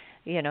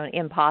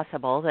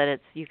 impossible, that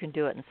you can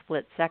do it in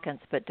split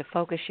seconds, but to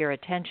focus your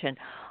attention.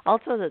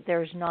 Also that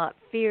there's not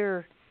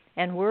fear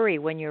and worry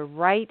when you're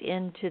right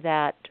into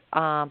that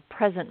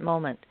present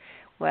moment.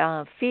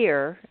 Well,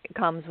 fear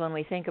comes when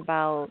we think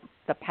about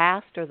the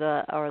past or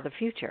the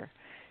future.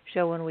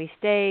 So when we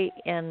stay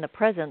in the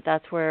present,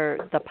 that's where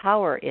the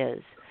power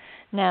is.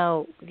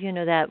 Now,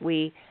 that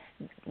we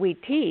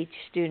teach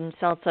students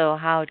also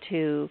how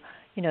to,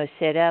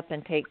 sit up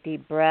and take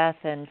deep breath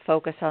and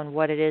focus on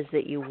what it is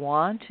that you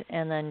want,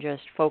 and then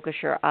just focus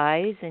your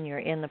eyes and you're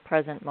in the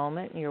present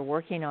moment and you're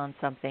working on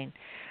something.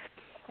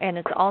 And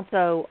it's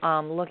also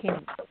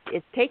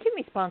it's taking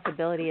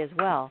responsibility as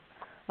well.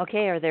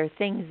 Okay, are there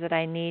things that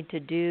I need to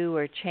do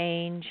or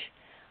change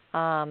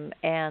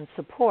and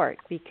support?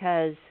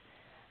 Because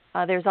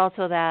there's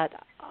also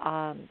that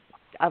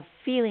of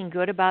feeling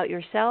good about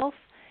yourself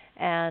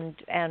and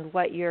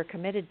what you're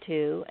committed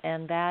to,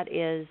 and that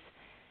is,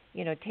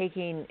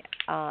 taking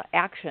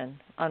action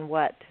on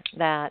what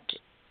that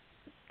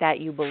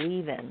you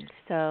believe in.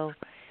 So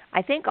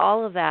I think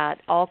all of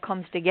that all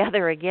comes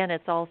together. Again,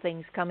 it's all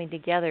things coming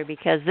together,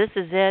 because This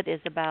Is It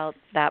is about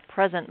that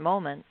present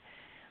moment,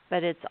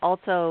 but it's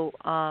also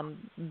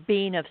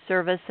being of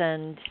service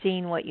and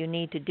seeing what you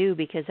need to do,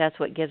 because that's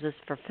what gives us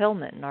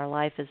fulfillment in our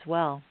life as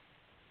well.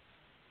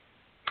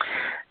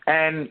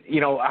 And,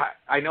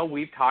 I know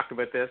we've talked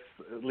about this,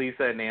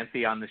 Lisa and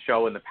Nancy, on the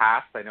show in the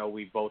past. I know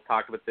we've both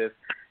talked about this.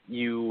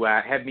 You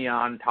had me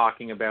on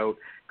talking about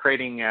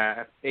creating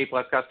a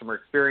A-plus customer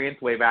experience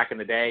way back in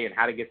the day and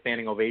how to get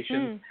standing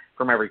ovations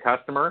from every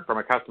customer, from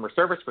a customer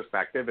service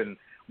perspective. And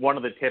one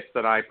of the tips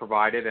that I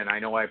provided, and I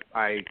know I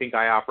think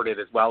I offered it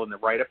as well in the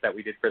write-up that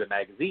we did for the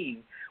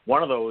magazine,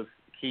 one of those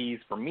keys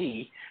for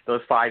me,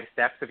 those 5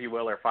 steps, if you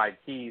will, or 5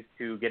 keys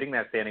to getting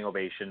that standing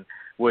ovation,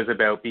 was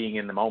about being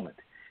in the moment.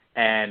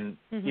 And,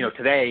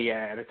 today,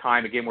 at a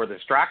time, again, where the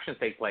distractions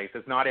take place,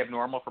 it's not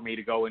abnormal for me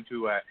to go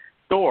into a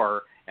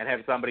store and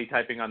have somebody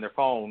typing on their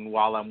phone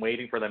while I'm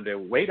waiting for them to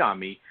wait on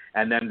me,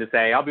 and then to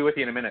say, I'll be with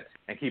you in a minute,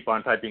 and keep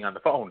on typing on the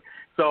phone.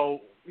 So,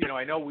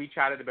 I know we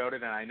chatted about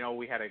it, and I know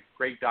we had a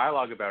great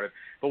dialogue about it,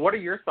 but what are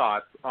your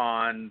thoughts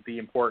on the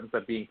importance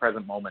of being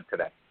present moment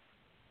today?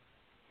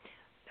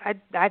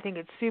 I think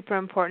it's super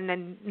important,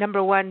 and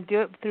number one,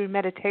 do it through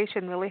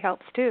meditation really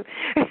helps too.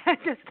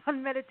 Just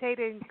on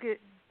meditating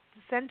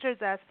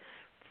centers us.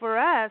 For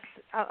us,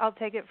 I'll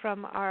take it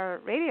from our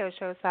radio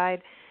show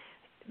side,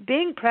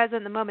 being present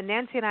in the moment.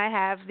 Nancy and I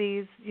have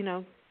these,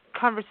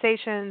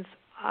 conversations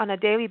on a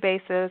daily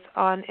basis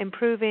on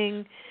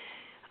improving,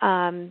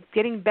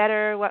 getting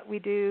better what we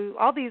do,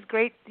 all these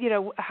great,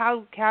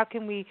 how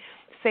can we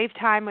save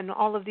time and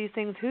all of these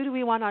things. Who do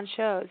we want on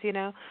shows?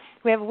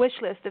 We have a wish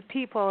list of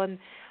people, and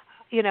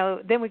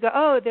then we go,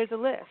 oh, there's a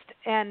list.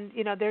 And,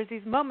 there's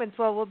these moments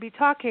where we'll be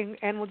talking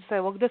and we'll just say,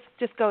 well,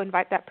 just go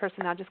invite that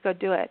person. I'll just go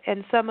do it.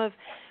 And some of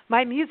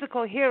my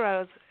musical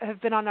heroes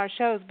have been on our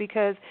shows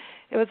because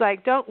it was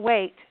like, don't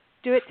wait,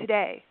 do it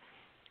today.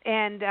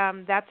 And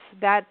that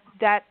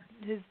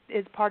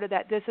is part of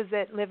that. This is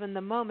it, live in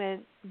the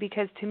moment,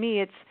 because to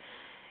me it's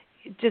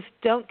just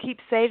don't keep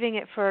saving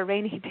it for a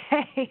rainy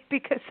day,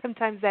 because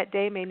sometimes that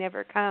day may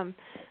never come.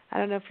 I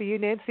don't know for you,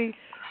 Nancy.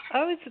 I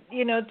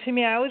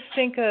always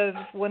think of,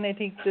 when I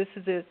think this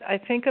is it, I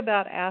think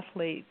about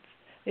athletes.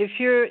 If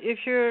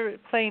you're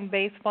playing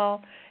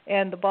baseball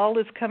and the ball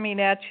is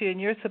coming at you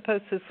and you're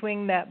supposed to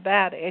swing that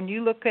bat and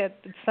you look at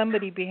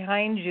somebody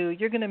behind you,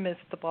 you're going to miss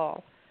the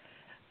ball.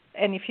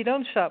 And if you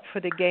don't show up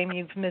for the game,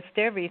 you've missed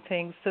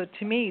everything. So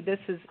to me, this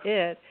is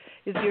it,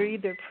 is you're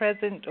either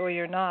present or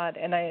you're not.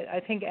 And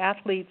I think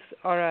athletes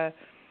are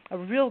a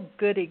real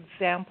good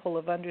example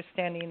of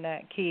understanding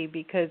that key,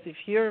 because if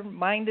your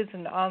mind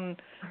isn't on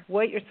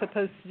what you're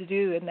supposed to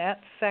do in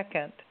that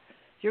second,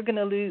 you're going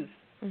to lose.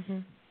 Mm-hmm.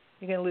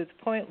 You're going to lose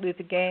a point, lose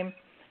a game.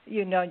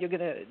 You're going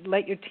to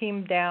let your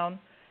team down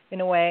in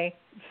a way.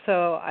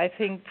 So I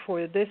think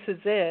for This Is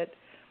It,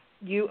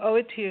 you owe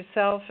it to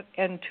yourself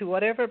and to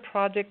whatever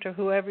project or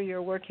whoever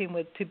you're working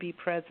with to be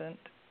present.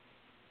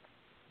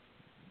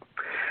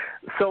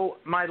 So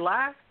my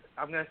last,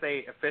 I'm going to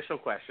say, official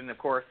question. Of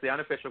course, the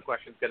unofficial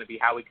question is going to be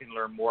how we can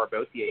learn more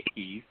about the 8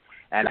 keys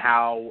and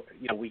how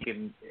we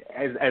can,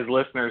 as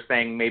listeners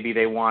saying maybe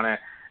they want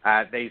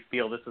to, they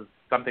feel this is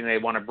something they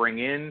want to bring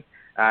in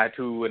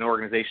to an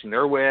organization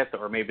they're with,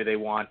 or maybe they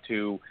want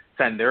to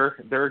send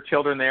their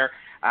children there,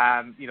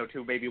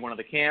 to maybe one of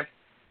the camps.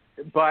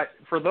 But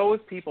for those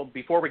people,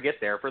 before we get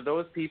there, for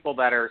those people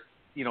that are,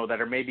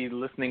 that are maybe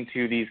listening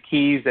to these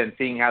keys and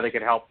seeing how they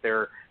could help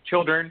their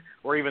children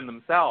or even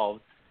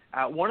themselves,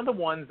 one of the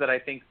ones that I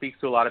think speaks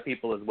to a lot of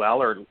people as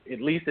well, or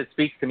at least it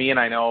speaks to me, and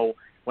I know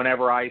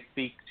whenever I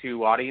speak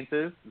to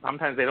audiences,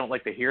 sometimes they don't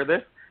like to hear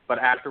this, but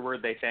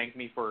afterward they thank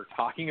me for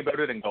talking about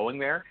it and going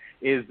there,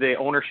 is the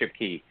ownership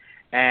key.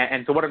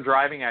 And so what I'm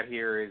driving at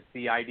here is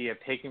the idea of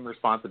taking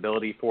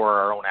responsibility for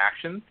our own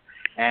actions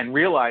and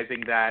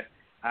realizing that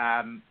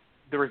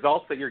the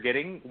results that you're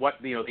getting,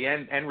 the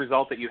end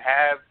result that you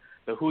have,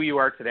 the who you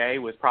are today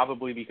was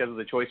probably because of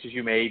the choices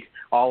you made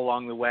all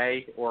along the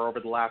way or over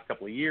the last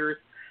couple of years.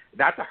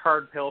 That's a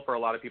hard pill for a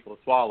lot of people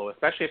to swallow,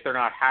 especially if they're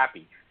not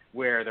happy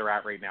where they're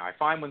at right now. I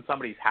find when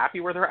somebody's happy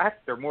where they're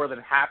at, they're more than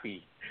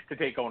happy to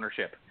take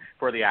ownership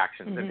for the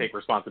actions and take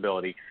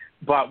responsibility.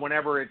 But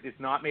whenever it's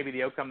not maybe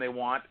the outcome they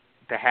want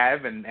to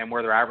have and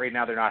where they're at right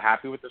now, they're not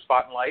happy with their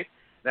spot in life,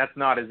 that's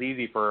not as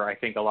easy for, I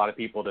think, a lot of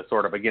people to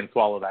sort of, again,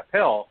 swallow that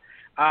pill.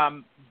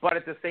 But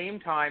at the same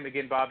time,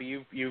 again,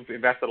 Bobby, you've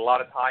invested a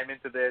lot of time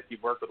into this.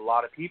 You've worked with a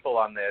lot of people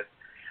on this.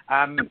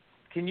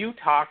 Can you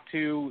talk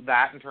to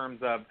that in terms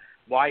of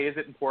why is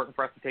it important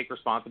for us to take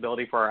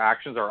responsibility for our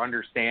actions, or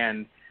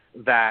understand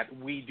that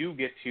we do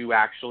get to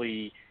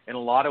actually, in a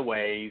lot of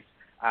ways,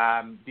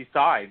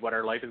 decide what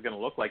our life is going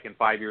to look like in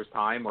 5 years'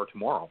 time or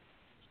tomorrow?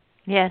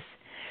 Yes.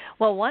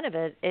 Well, one of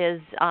it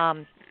is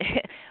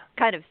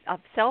kind of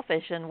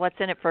selfish, and what's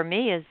in it for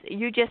me is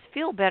you just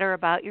feel better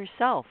about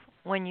yourself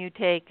when you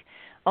take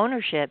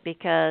ownership,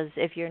 because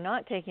if you're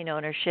not taking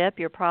ownership,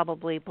 you're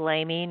probably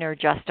blaming or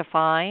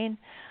justifying,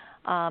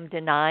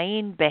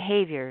 denying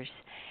behaviors.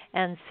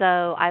 And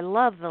so I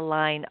love the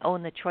line,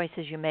 own the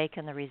choices you make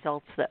and the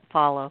results that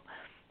follow.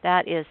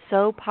 That is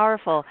so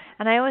powerful.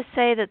 And I always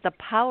say that the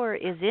power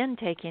is in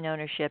taking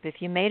ownership.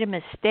 If you made a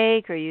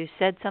mistake or you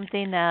said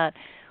something that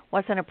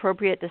wasn't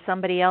appropriate to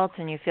somebody else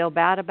and you feel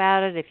bad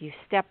about it, if you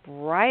step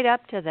right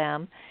up to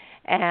them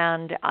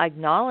and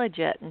acknowledge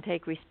it and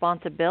take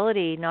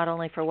responsibility not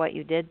only for what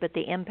you did but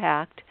the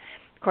impact.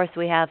 Of course,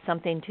 we have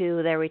something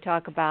too there we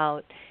talk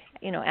about,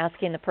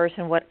 asking the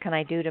person, what can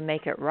I do to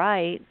make it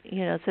right,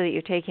 so that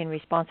you're taking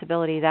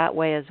responsibility that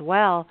way as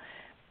well.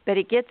 But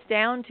it gets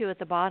down to, at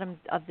the bottom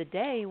of the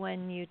day,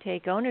 when you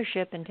take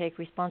ownership and take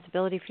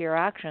responsibility for your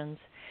actions,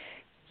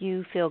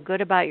 you feel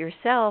good about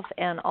yourself,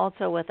 and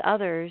also with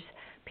others,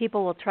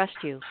 people will trust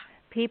you.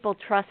 People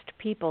trust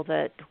people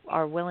that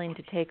are willing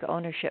to take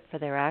ownership for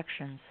their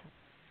actions.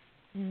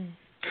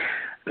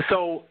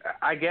 So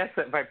I guess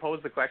if I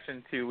pose the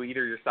question to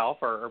either yourself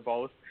or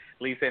both,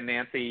 Lisa and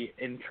Nancy,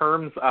 in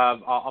terms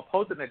of, I'll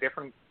pose it in a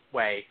different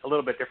way, a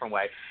little bit different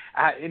way.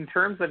 In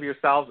terms of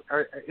yourselves,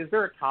 is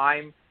there a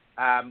time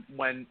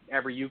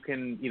whenever you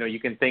can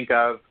think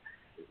of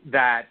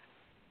that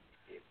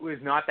it was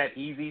not that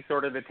easy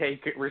sort of to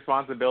take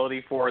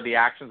responsibility for the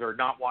actions, or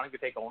not wanting to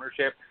take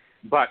ownership,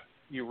 but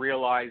you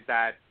realize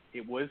that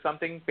it was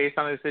something based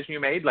on the decision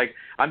you made? Like,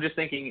 I'm just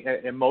thinking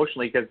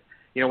emotionally, because,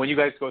 when you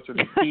guys go through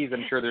the keys,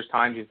 I'm sure there's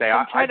times you say,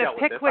 I dealt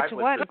with this. I'm trying to pick which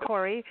one,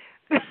 Corey.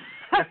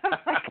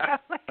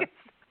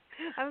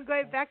 I'm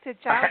going back to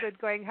childhood,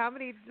 going, how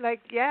many,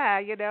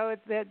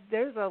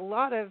 there's a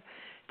lot of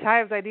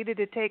times I needed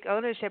to take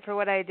ownership for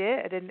what I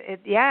did. And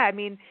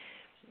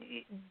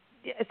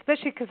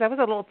especially because I was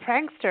a little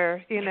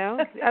prankster,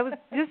 I was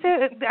just,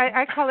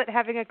 I call it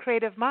having a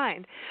creative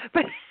mind.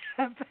 But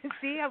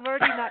see, I'm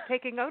already not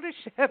taking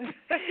ownership.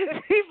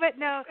 But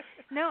no,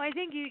 I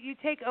think you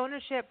take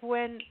ownership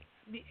when,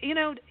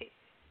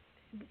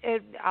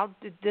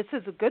 this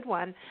is a good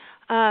one.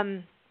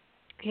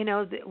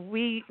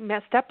 We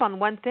messed up on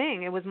one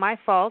thing. It was my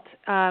fault.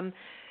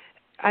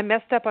 I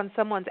messed up on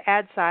someone's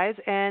ad size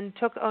and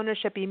took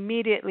ownership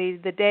immediately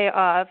the day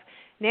of.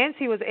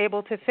 Nancy was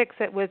able to fix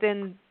it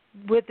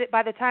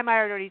by the time I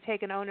had already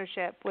taken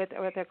ownership with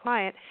her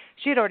client,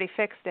 she had already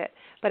fixed it.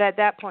 But at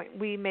that point,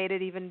 we made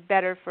it even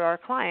better for our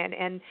client.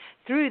 And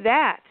through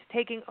that,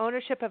 taking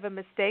ownership of a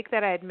mistake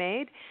that I had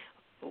made,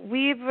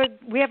 we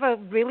have a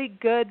really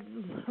good,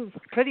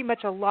 pretty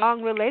much a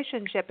long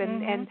relationship,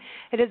 and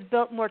it has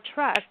built more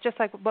trust, just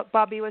like what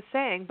Bobby was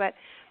saying. But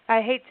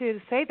I hate to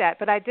say that,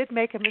 but I did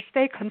make a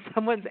mistake on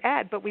someone's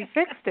ad, but we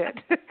fixed it.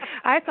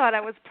 I thought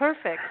I was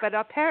perfect, but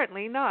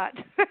apparently not.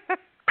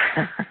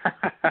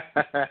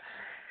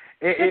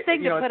 Good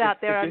thing to put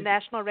out there on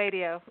national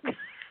radio.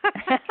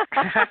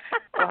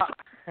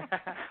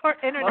 Or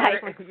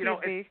international,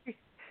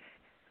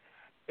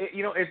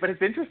 but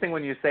it's interesting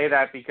when you say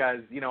that,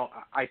 because,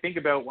 I think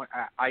about when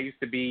I used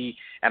to be,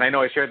 and I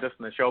know I shared this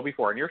in the show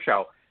before, in your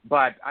show,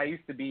 but I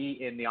used to be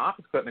in the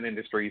office equipment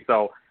industry.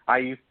 So I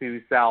used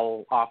to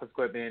sell office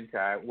equipment.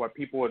 What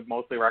people would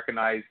mostly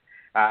recognize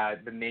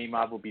the name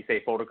of would be,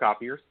 say,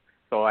 photocopiers.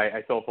 So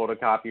I sold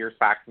photocopiers,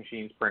 fax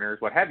machines,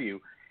 printers, what have you.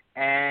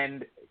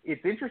 And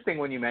it's interesting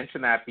when you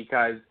mention that,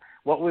 because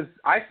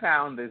I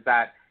found is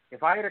that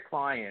if I had a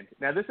client,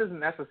 now this isn't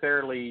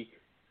necessarily,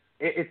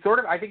 it's sort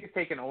of, I think it's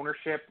taking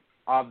ownership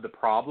of the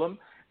problem.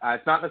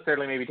 It's not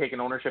necessarily maybe taking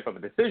ownership of a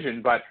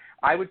decision, but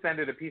I would send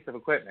it a piece of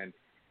equipment,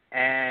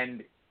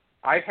 and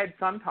I've had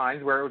some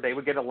times where they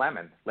would get a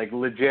lemon, like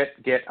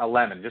legit get a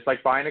lemon, just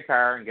like buying a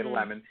car and get a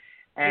lemon.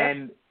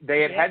 And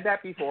they had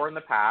that before in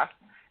the past,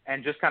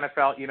 and just kind of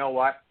felt, you know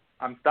what,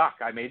 I'm stuck.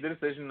 I made the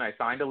decision. I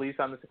signed a lease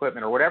on this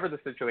equipment, or whatever the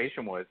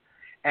situation was.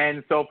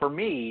 And so for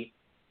me,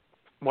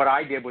 what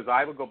I did was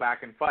I would go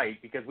back and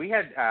fight, because we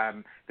had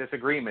this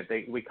agreement.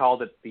 We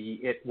called it the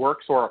 "it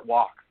works or it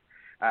walks"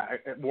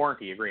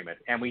 warranty agreement,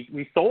 and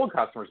we sold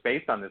customers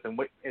based on this. And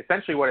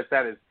essentially what it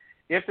said is,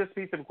 if this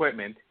piece of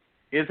equipment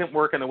isn't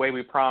working the way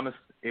we promised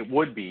it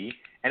would be,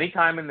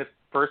 anytime in the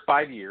first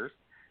 5 years,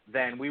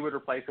 then we would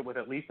replace it with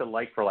at least a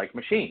like-for-like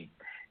machine.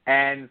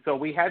 And so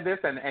we had this,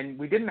 and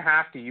we didn't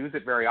have to use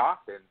it very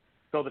often.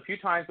 So the few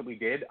times that we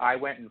did, I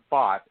went and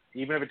fought,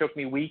 even if it took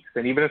me weeks,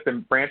 and even if the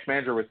branch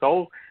manager was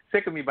so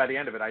sick of me by the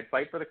end of it, I'd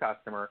fight for the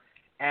customer.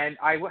 And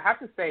I have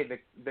to say that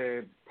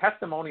the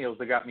testimonials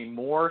that got me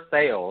more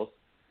sales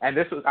And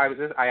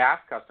I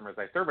asked customers,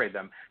 I surveyed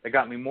them, that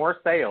got me more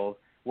sales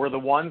were the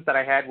ones that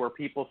I had where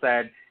people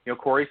said,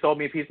 Corey sold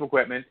me a piece of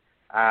equipment.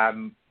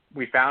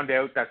 We found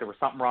out that there was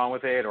something wrong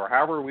with it, or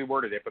however we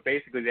worded it, but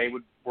basically they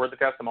would word the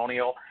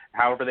testimonial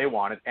however they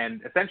wanted.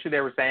 And essentially they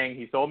were saying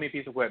he sold me a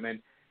piece of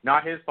equipment,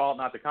 not his fault,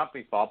 not the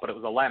company's fault, but it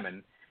was a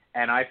lemon.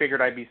 And I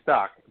figured I'd be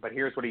stuck, but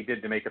here's what he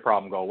did to make the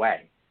problem go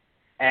away.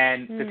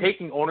 And to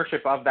taking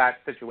ownership of that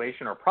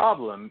situation or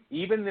problem,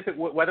 even if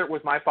whether it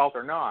was my fault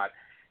or not,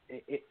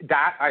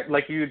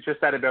 like you just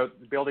said about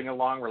building a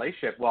long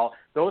relationship, well,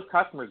 those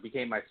customers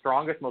became my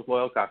strongest, most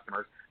loyal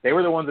customers. They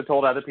were the ones that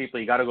told other people,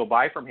 you got to go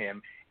buy from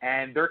him.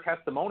 And their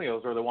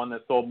testimonials are the one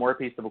that sold more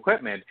pieces of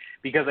equipment,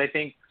 because I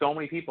think so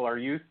many people are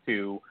used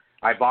to,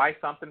 I buy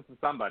something from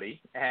somebody,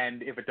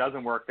 and if it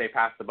doesn't work, they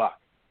pass the buck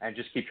and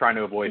just keep trying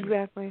to avoid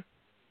it.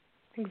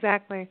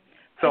 Exactly.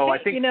 So I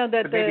think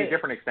that it may be a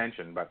different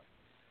extension, but.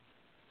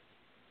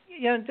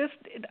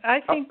 I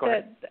think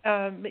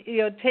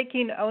that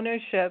taking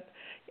ownership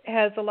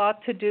has a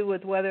lot to do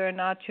with whether or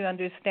not you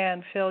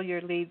understand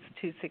failure leads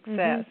to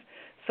success.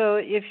 So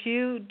if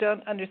you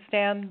don't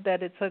understand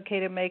that it's okay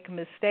to make a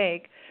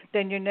mistake,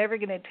 then you're never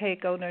going to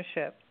take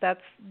ownership.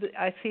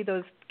 I see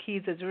those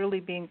keys as really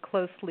being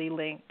closely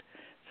linked.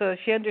 So if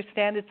you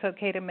understand it's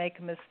okay to make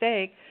a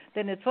mistake,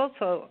 then it's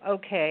also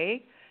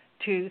okay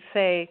to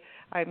say,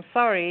 I'm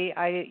sorry,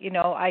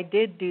 I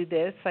did do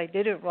this, I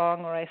did it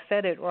wrong, or I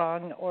said it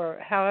wrong, or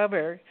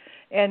however,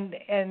 and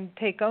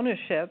take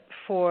ownership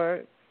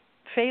for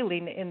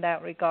failing in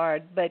that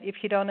regard. But if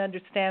you don't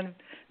understand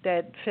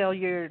that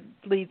failure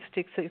leads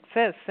to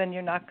success, then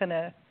you're not going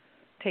to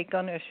take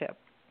ownership.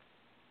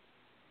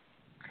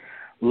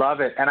 Love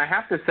it. And I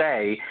have to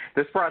say,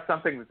 this brought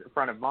something in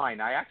front of mine.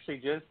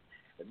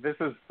 This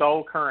is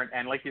so current,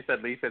 and like you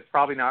said, Lisa, it's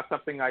probably not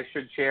something I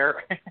should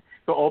share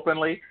so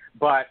openly,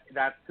 but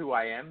that's who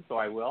I am, so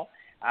I will.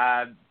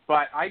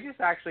 But I just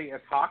actually, a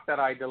talk that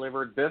I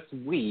delivered this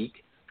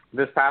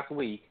past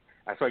week,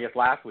 so I guess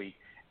last week,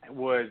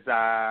 was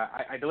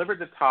I delivered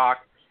the talk,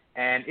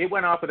 and it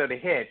went off without a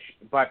hitch,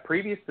 but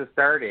previous to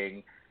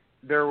starting,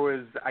 there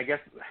was, I guess,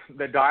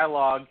 the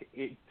dialogue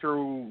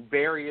through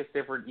various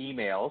different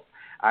emails.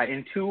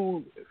 In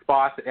two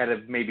spots out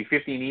of maybe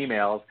 15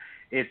 emails,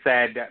 it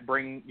said,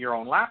 bring your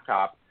own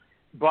laptop.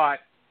 But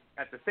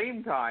at the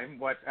same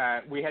time,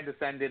 we had to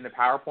send in the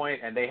PowerPoint,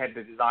 and they had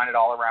to design it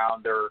all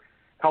around their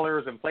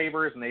colors and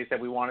flavors, and they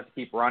said, we want it to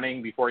keep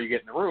running before you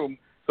get in the room.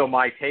 So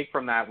my take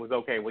from that was,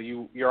 okay, well,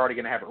 you're already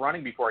going to have it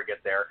running before I get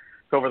there.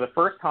 So for the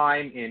first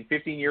time in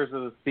 15 years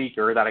as a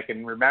speaker that I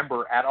can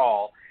remember at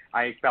all,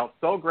 I felt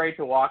so great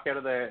to walk out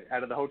of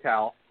the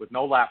hotel with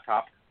no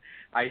laptop.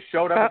 I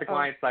showed up at the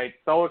client site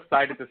so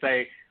excited to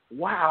say,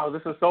 wow,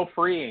 this is so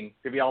freeing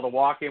to be able to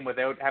walk in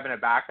without having a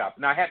backup.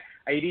 Now, I had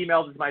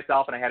emailed it to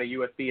myself, and I had a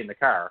USB in the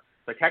car.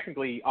 So I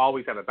technically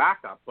always have a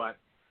backup, but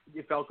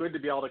it felt good to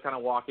be able to kind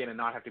of walk in and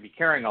not have to be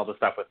carrying all the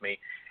stuff with me.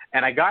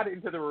 And I got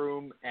into the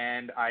room,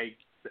 and I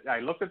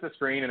looked at the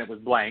screen, and it was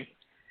blank.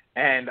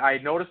 And I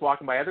noticed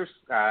walking by other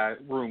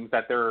rooms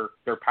that their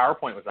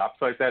PowerPoint was up.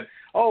 So I said,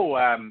 who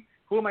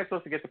am I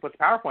supposed to get to put the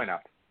PowerPoint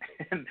up?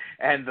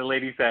 And the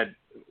lady said,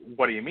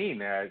 what do you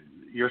mean?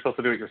 You're supposed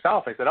to do it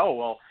yourself. I said,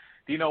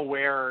 do you know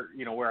where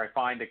I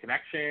find the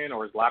connection,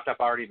 or is the laptop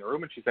already in the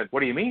room? And she said,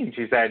 what do you mean?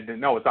 She said,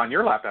 no, it's on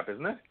your laptop,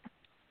 isn't it?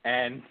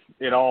 And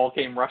it all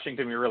came rushing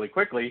to me really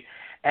quickly.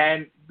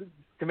 And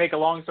to make a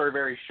long story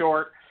very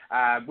short,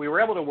 we were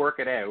able to work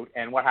it out.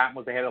 And what happened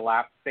was they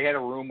had a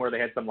room where they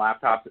had some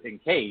laptops in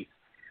case,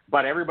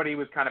 but everybody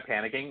was kind of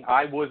panicking.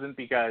 I wasn't,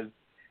 because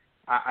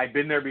I'd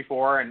been there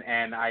before,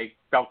 and I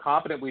felt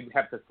confident we'd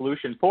have the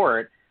solution for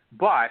it.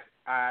 But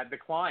the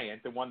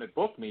client, the one that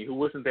booked me, who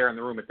wasn't there in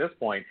the room at this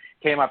point,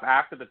 came up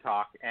after the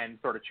talk and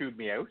sort of chewed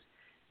me out.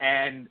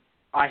 And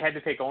I had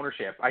to take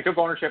ownership. I took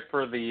ownership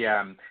for to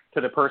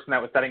the person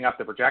that was setting up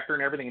the projector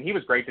and everything, and he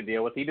was great to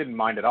deal with. He didn't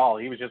mind at all.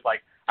 He was just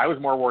like, I was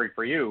more worried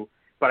for you.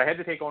 But I had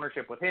to take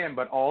ownership with him.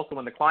 But also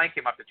when the client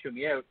came up to chew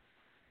me out,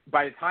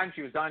 by the time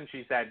she was done,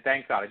 she said,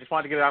 thanks, God. I just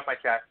wanted to get it off my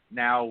chest.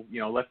 Now,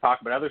 let's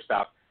talk about other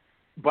stuff.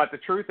 But the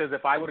truth is,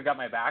 if I would have got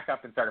my back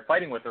up and started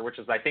fighting with her, which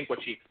is I think what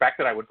she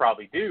expected I would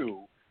probably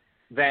do,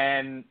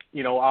 then,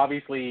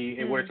 obviously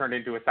it would have turned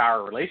into a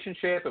sour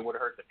relationship. It would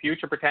have hurt the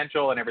future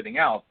potential and everything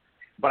else.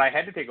 But I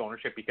had to take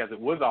ownership because it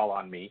was all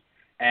on me.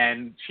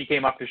 And she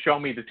came up to show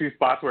me the two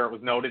spots where it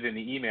was noted in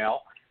the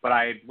email, but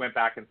I went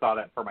back and saw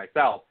that for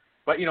myself.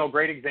 But,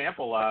 great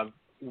example of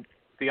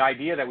the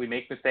idea that we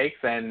make mistakes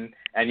and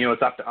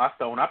it's up to us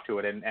to own up to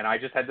it. And I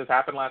just had this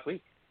happen last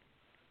week.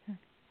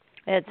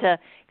 It's an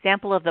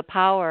example of the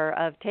power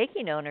of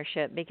taking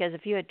ownership, because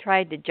if you had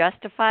tried to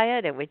justify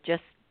it, it would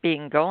just be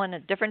going a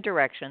different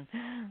direction.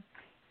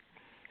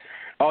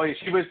 Oh,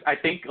 she was, I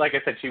think, like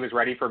I said, she was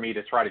ready for me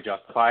to try to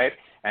justify it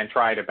and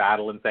try to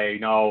battle and say,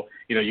 no,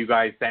 you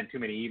guys sent too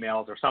many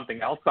emails or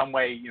something else, some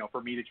way,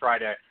 for me to try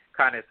to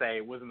kind of say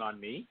it wasn't on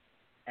me.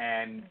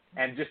 And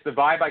just the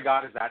vibe I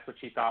got is that's what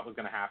she thought was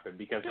going to happen,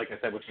 because, like I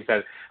said, what she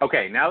said,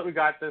 okay, now that we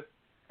got this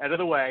out of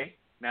the way,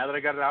 now that I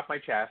got it off my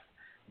chest,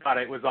 but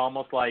it was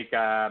almost like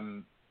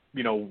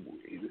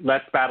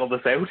let's battle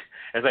this out,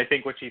 as I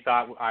think what she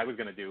thought I was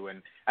going to do.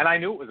 And I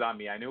knew it was on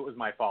me. I knew it was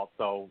my fault.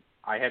 So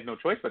I had no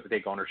choice but to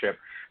take ownership.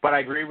 But I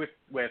agree with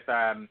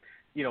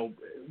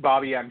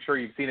Bobby, I'm sure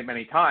you've seen it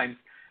many times.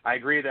 I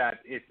agree that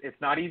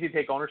it's not easy to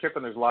take ownership,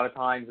 and there's a lot of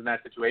times in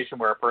that situation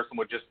where a person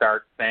would just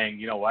start saying,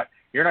 you know what,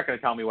 you're not going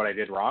to tell me what I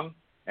did wrong,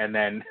 and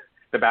then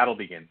the battle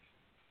begins.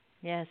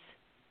 Yes,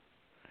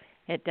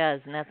 it does,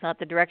 and that's not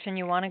the direction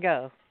you want to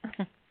go.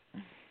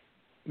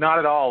 Not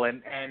at all,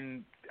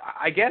 and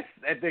I guess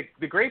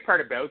the great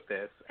part about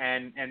this,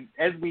 and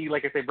as we,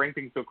 like I say, bring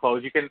things to a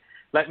close, you can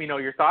let me know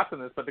your thoughts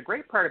on this, but the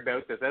great part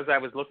about this, as I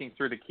was looking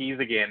through the keys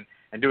again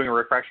and doing a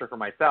refresher for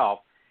myself,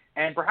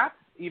 and perhaps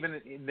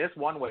even in this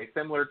one way,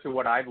 similar to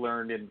what I've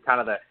learned in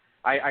kind of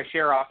I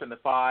share often the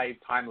 5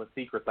 timeless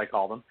secrets, I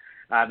call them,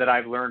 that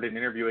I've learned in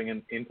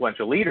interviewing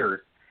influential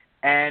leaders.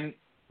 And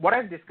what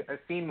I've just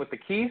seen with the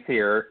keys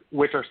here,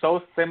 which are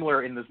so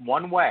similar in this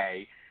one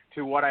way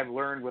to what I've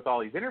learned with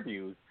all these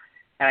interviews,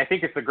 and I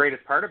think it's the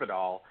greatest part of it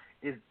all,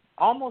 is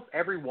almost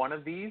every one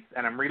of these,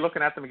 and I'm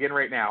re-looking at them again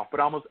right now,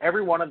 but almost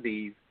every one of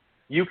these,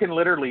 you can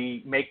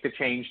literally make the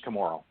change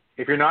tomorrow.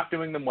 If you're not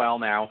doing them well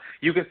now,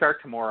 you can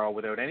start tomorrow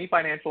without any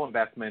financial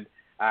investment,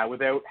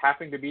 without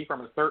having to be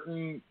from a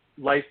certain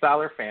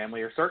lifestyle or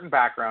family or certain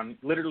background.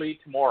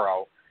 Literally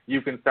tomorrow, you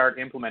can start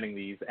implementing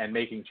these and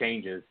making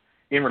changes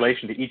in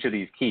relation to each of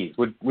these keys.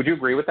 Would you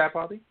agree with that,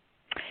 Bobby?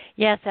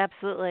 Yes,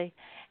 absolutely.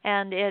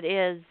 And it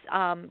is,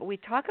 we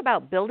talk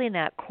about building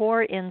that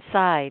core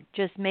inside,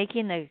 just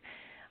making the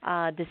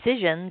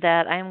decision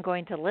that I'm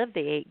going to live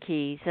the 8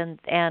 keys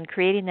and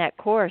creating that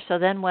core. So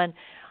then when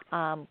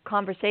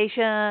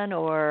conversation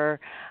or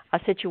a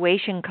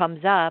situation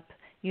comes up,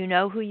 you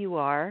know who you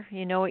are,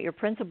 you know what your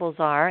principles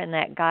are, and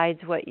that guides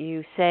what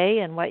you say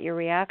and what your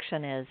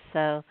reaction is.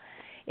 So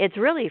it's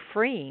really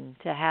freeing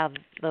to have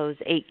those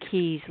 8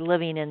 keys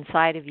living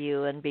inside of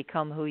you and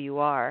become who you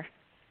are.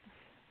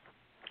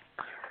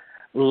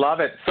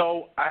 Love it.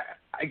 So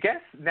I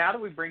guess now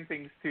that we bring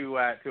things to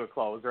a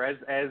close, or as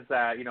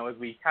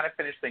we kind of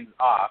finish things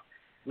off,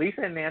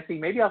 Lisa and Nancy,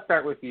 maybe I'll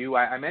start with you.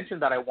 I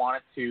mentioned that I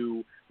wanted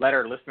to let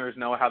our listeners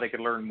know how they could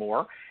learn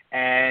more.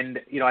 And,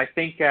 I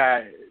think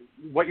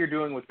what you're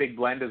doing with Big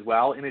Blend as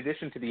well, in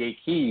addition to the 8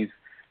 keys,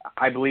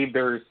 I believe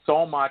there's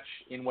so much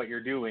in what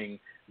you're doing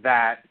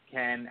that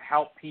can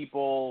help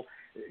people,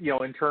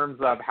 in terms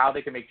of how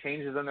they can make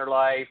changes in their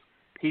life,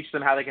 teach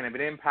them how they can have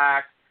an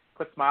impact,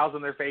 put smiles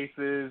on their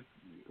faces,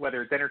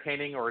 whether it's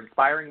entertaining or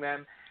inspiring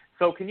them.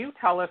 So can you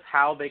tell us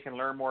how they can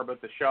learn more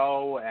about the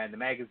show and the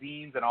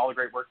magazines and all the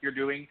great work you're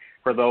doing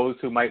for those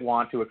who might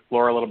want to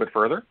explore a little bit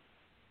further?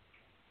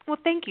 Well,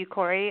 thank you,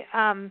 Corey.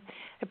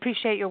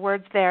 Appreciate your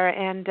words there.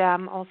 And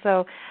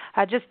also,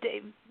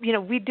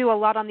 we do a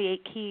lot on the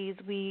 8 keys.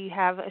 We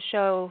have a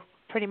show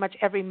pretty much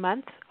every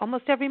month,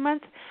 almost every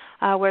month,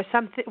 where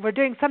we're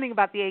doing something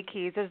about the 8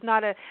 keys. There's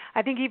not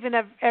I think even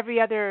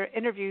every other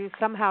interview,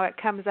 somehow it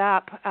comes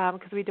up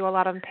because we do a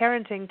lot on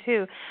parenting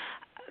too.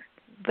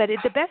 But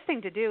the best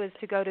thing to do is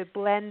to go to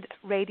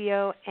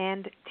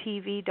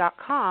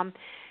blendradioandtv.com,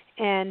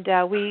 and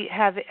we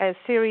have a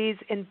series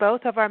in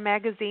both of our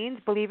magazines,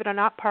 believe it or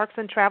not, Parks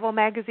and Travel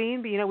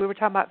magazine. We were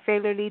talking about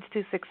failure leads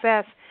to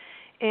success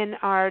in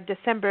our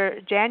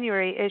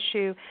January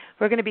issue.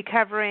 We're going to be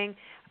covering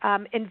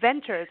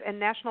inventors and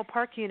national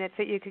park units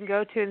that you can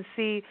go to and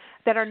see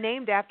that are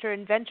named after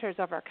inventors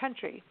of our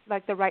country,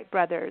 like the Wright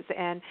brothers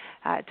and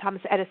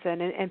Thomas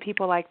Edison and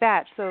people like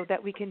that, so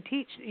that we can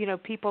teach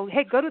people,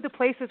 hey, go to the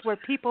places where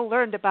people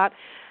learned about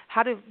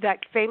that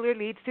failure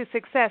leads to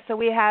success. So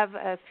we have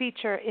a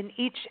feature in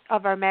each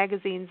of our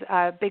magazines,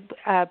 Big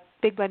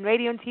Blend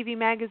Radio and TV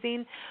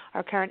magazine.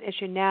 Our current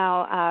issue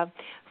now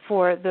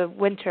for the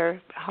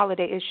winter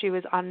holiday issue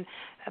is on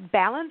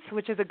balance,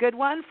 which is a good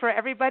one for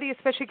everybody,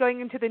 especially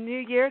going into the new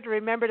year, to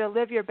remember to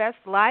live your best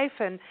life.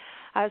 And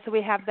so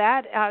we have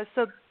that.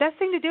 So best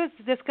thing to do is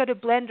to just go to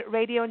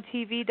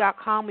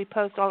blendradioandtv.com. We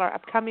post all our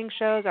upcoming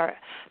shows, our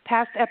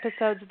past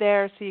episodes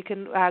there, so you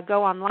can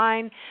go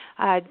online,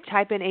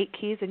 type in 8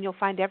 keys, and you'll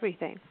find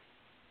everything.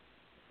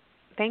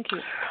 Thank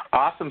you.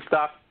 Awesome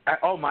stuff.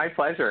 Oh, my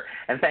pleasure.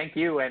 And thank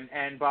you.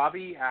 And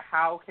Bobby,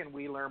 how can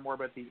we learn more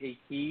about the 8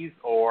 keys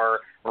or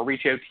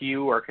reach out to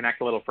you or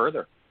connect a little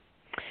further?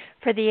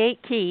 For the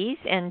 8 keys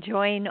and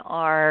join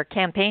our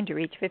campaign to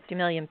reach 50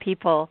 million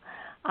people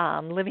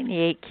living the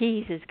 8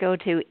 keys is go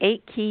to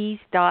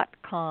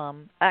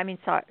 8keys.com.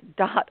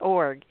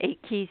 .org,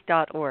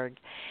 8keys.org.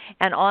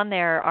 And on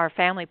there are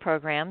family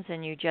programs,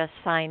 and you just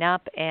sign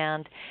up,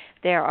 and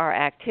there are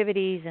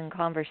activities and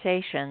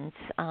conversations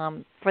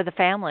for the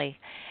family.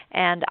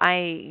 And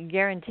I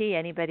guarantee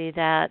anybody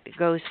that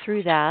goes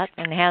through that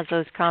and has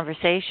those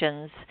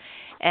conversations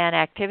and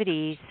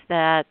activities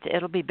that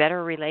it'll be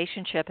better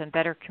relationship and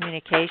better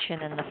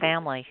communication in the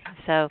family.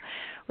 So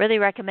really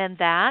recommend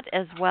that,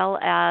 as well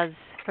as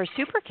for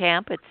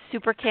SuperCamp, it's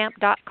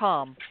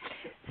supercamp.com.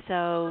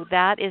 So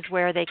that is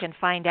where they can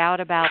find out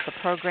about the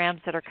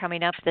programs that are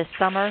coming up this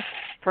summer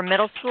for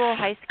middle school,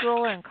 high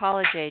school, and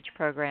college age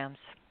programs.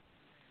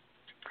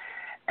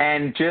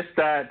 And just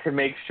to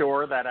make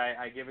sure that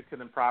I give it to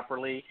them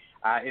properly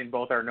in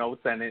both our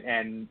notes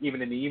and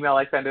even in the email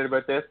I sent it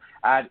about this,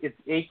 it's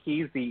 8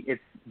 keys.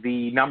 It's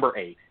the number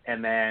 8,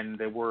 and then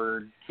the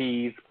word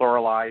keys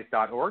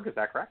pluralized.org. Is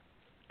that correct?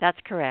 That's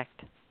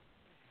correct.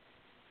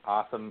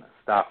 Awesome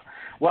stuff.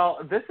 Well,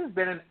 this has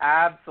been an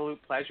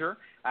absolute pleasure.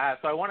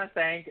 So I want to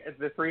thank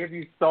the three of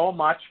you so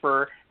much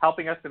for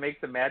helping us to make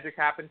some magic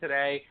happen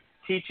today,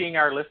 teaching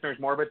our listeners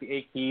more about the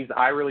 8 keys.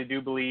 I really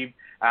do believe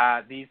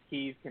these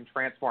keys can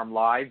transform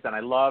lives, and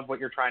I love what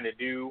you're trying to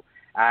do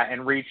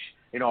and reach,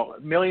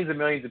 millions and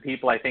millions of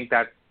people. I think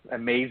that's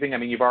amazing. I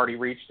mean, you've already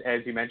reached,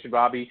 as you mentioned,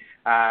 Bobby,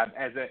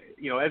 as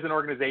an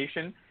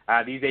organization,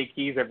 these 8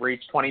 keys have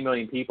reached 20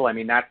 million people. I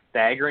mean, that's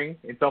staggering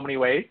in so many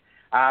ways.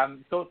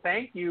 So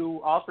thank you,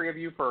 all three of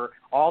you, for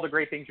all the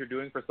great things you're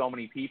doing for so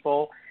many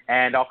people.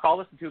 And I'll call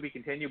this a To Be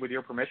Continued with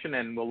your permission,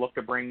 and we'll look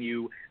to bring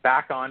you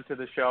back onto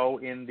the show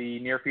in the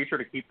near future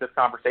to keep this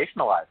conversation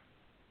alive.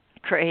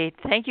 Great.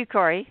 Thank you,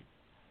 Corey.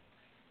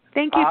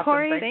 Thank you, Awesome.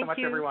 Corey. Thanks Thank so much,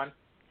 you. everyone.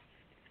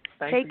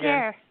 Thanks Take again.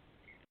 care.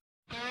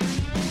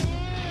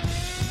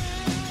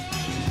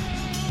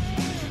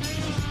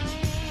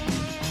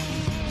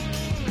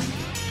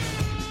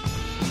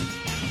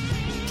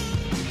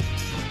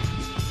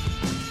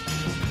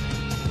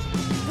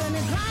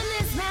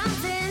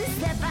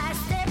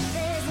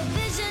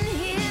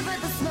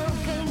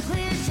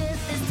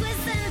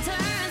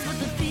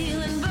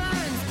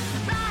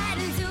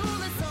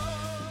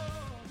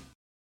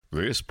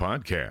 This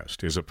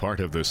podcast is a part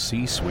of the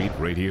C-Suite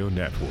Radio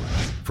Network.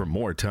 For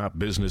more top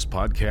business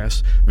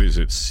podcasts,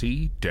 visit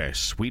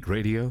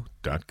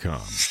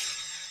c-suiteradio.com.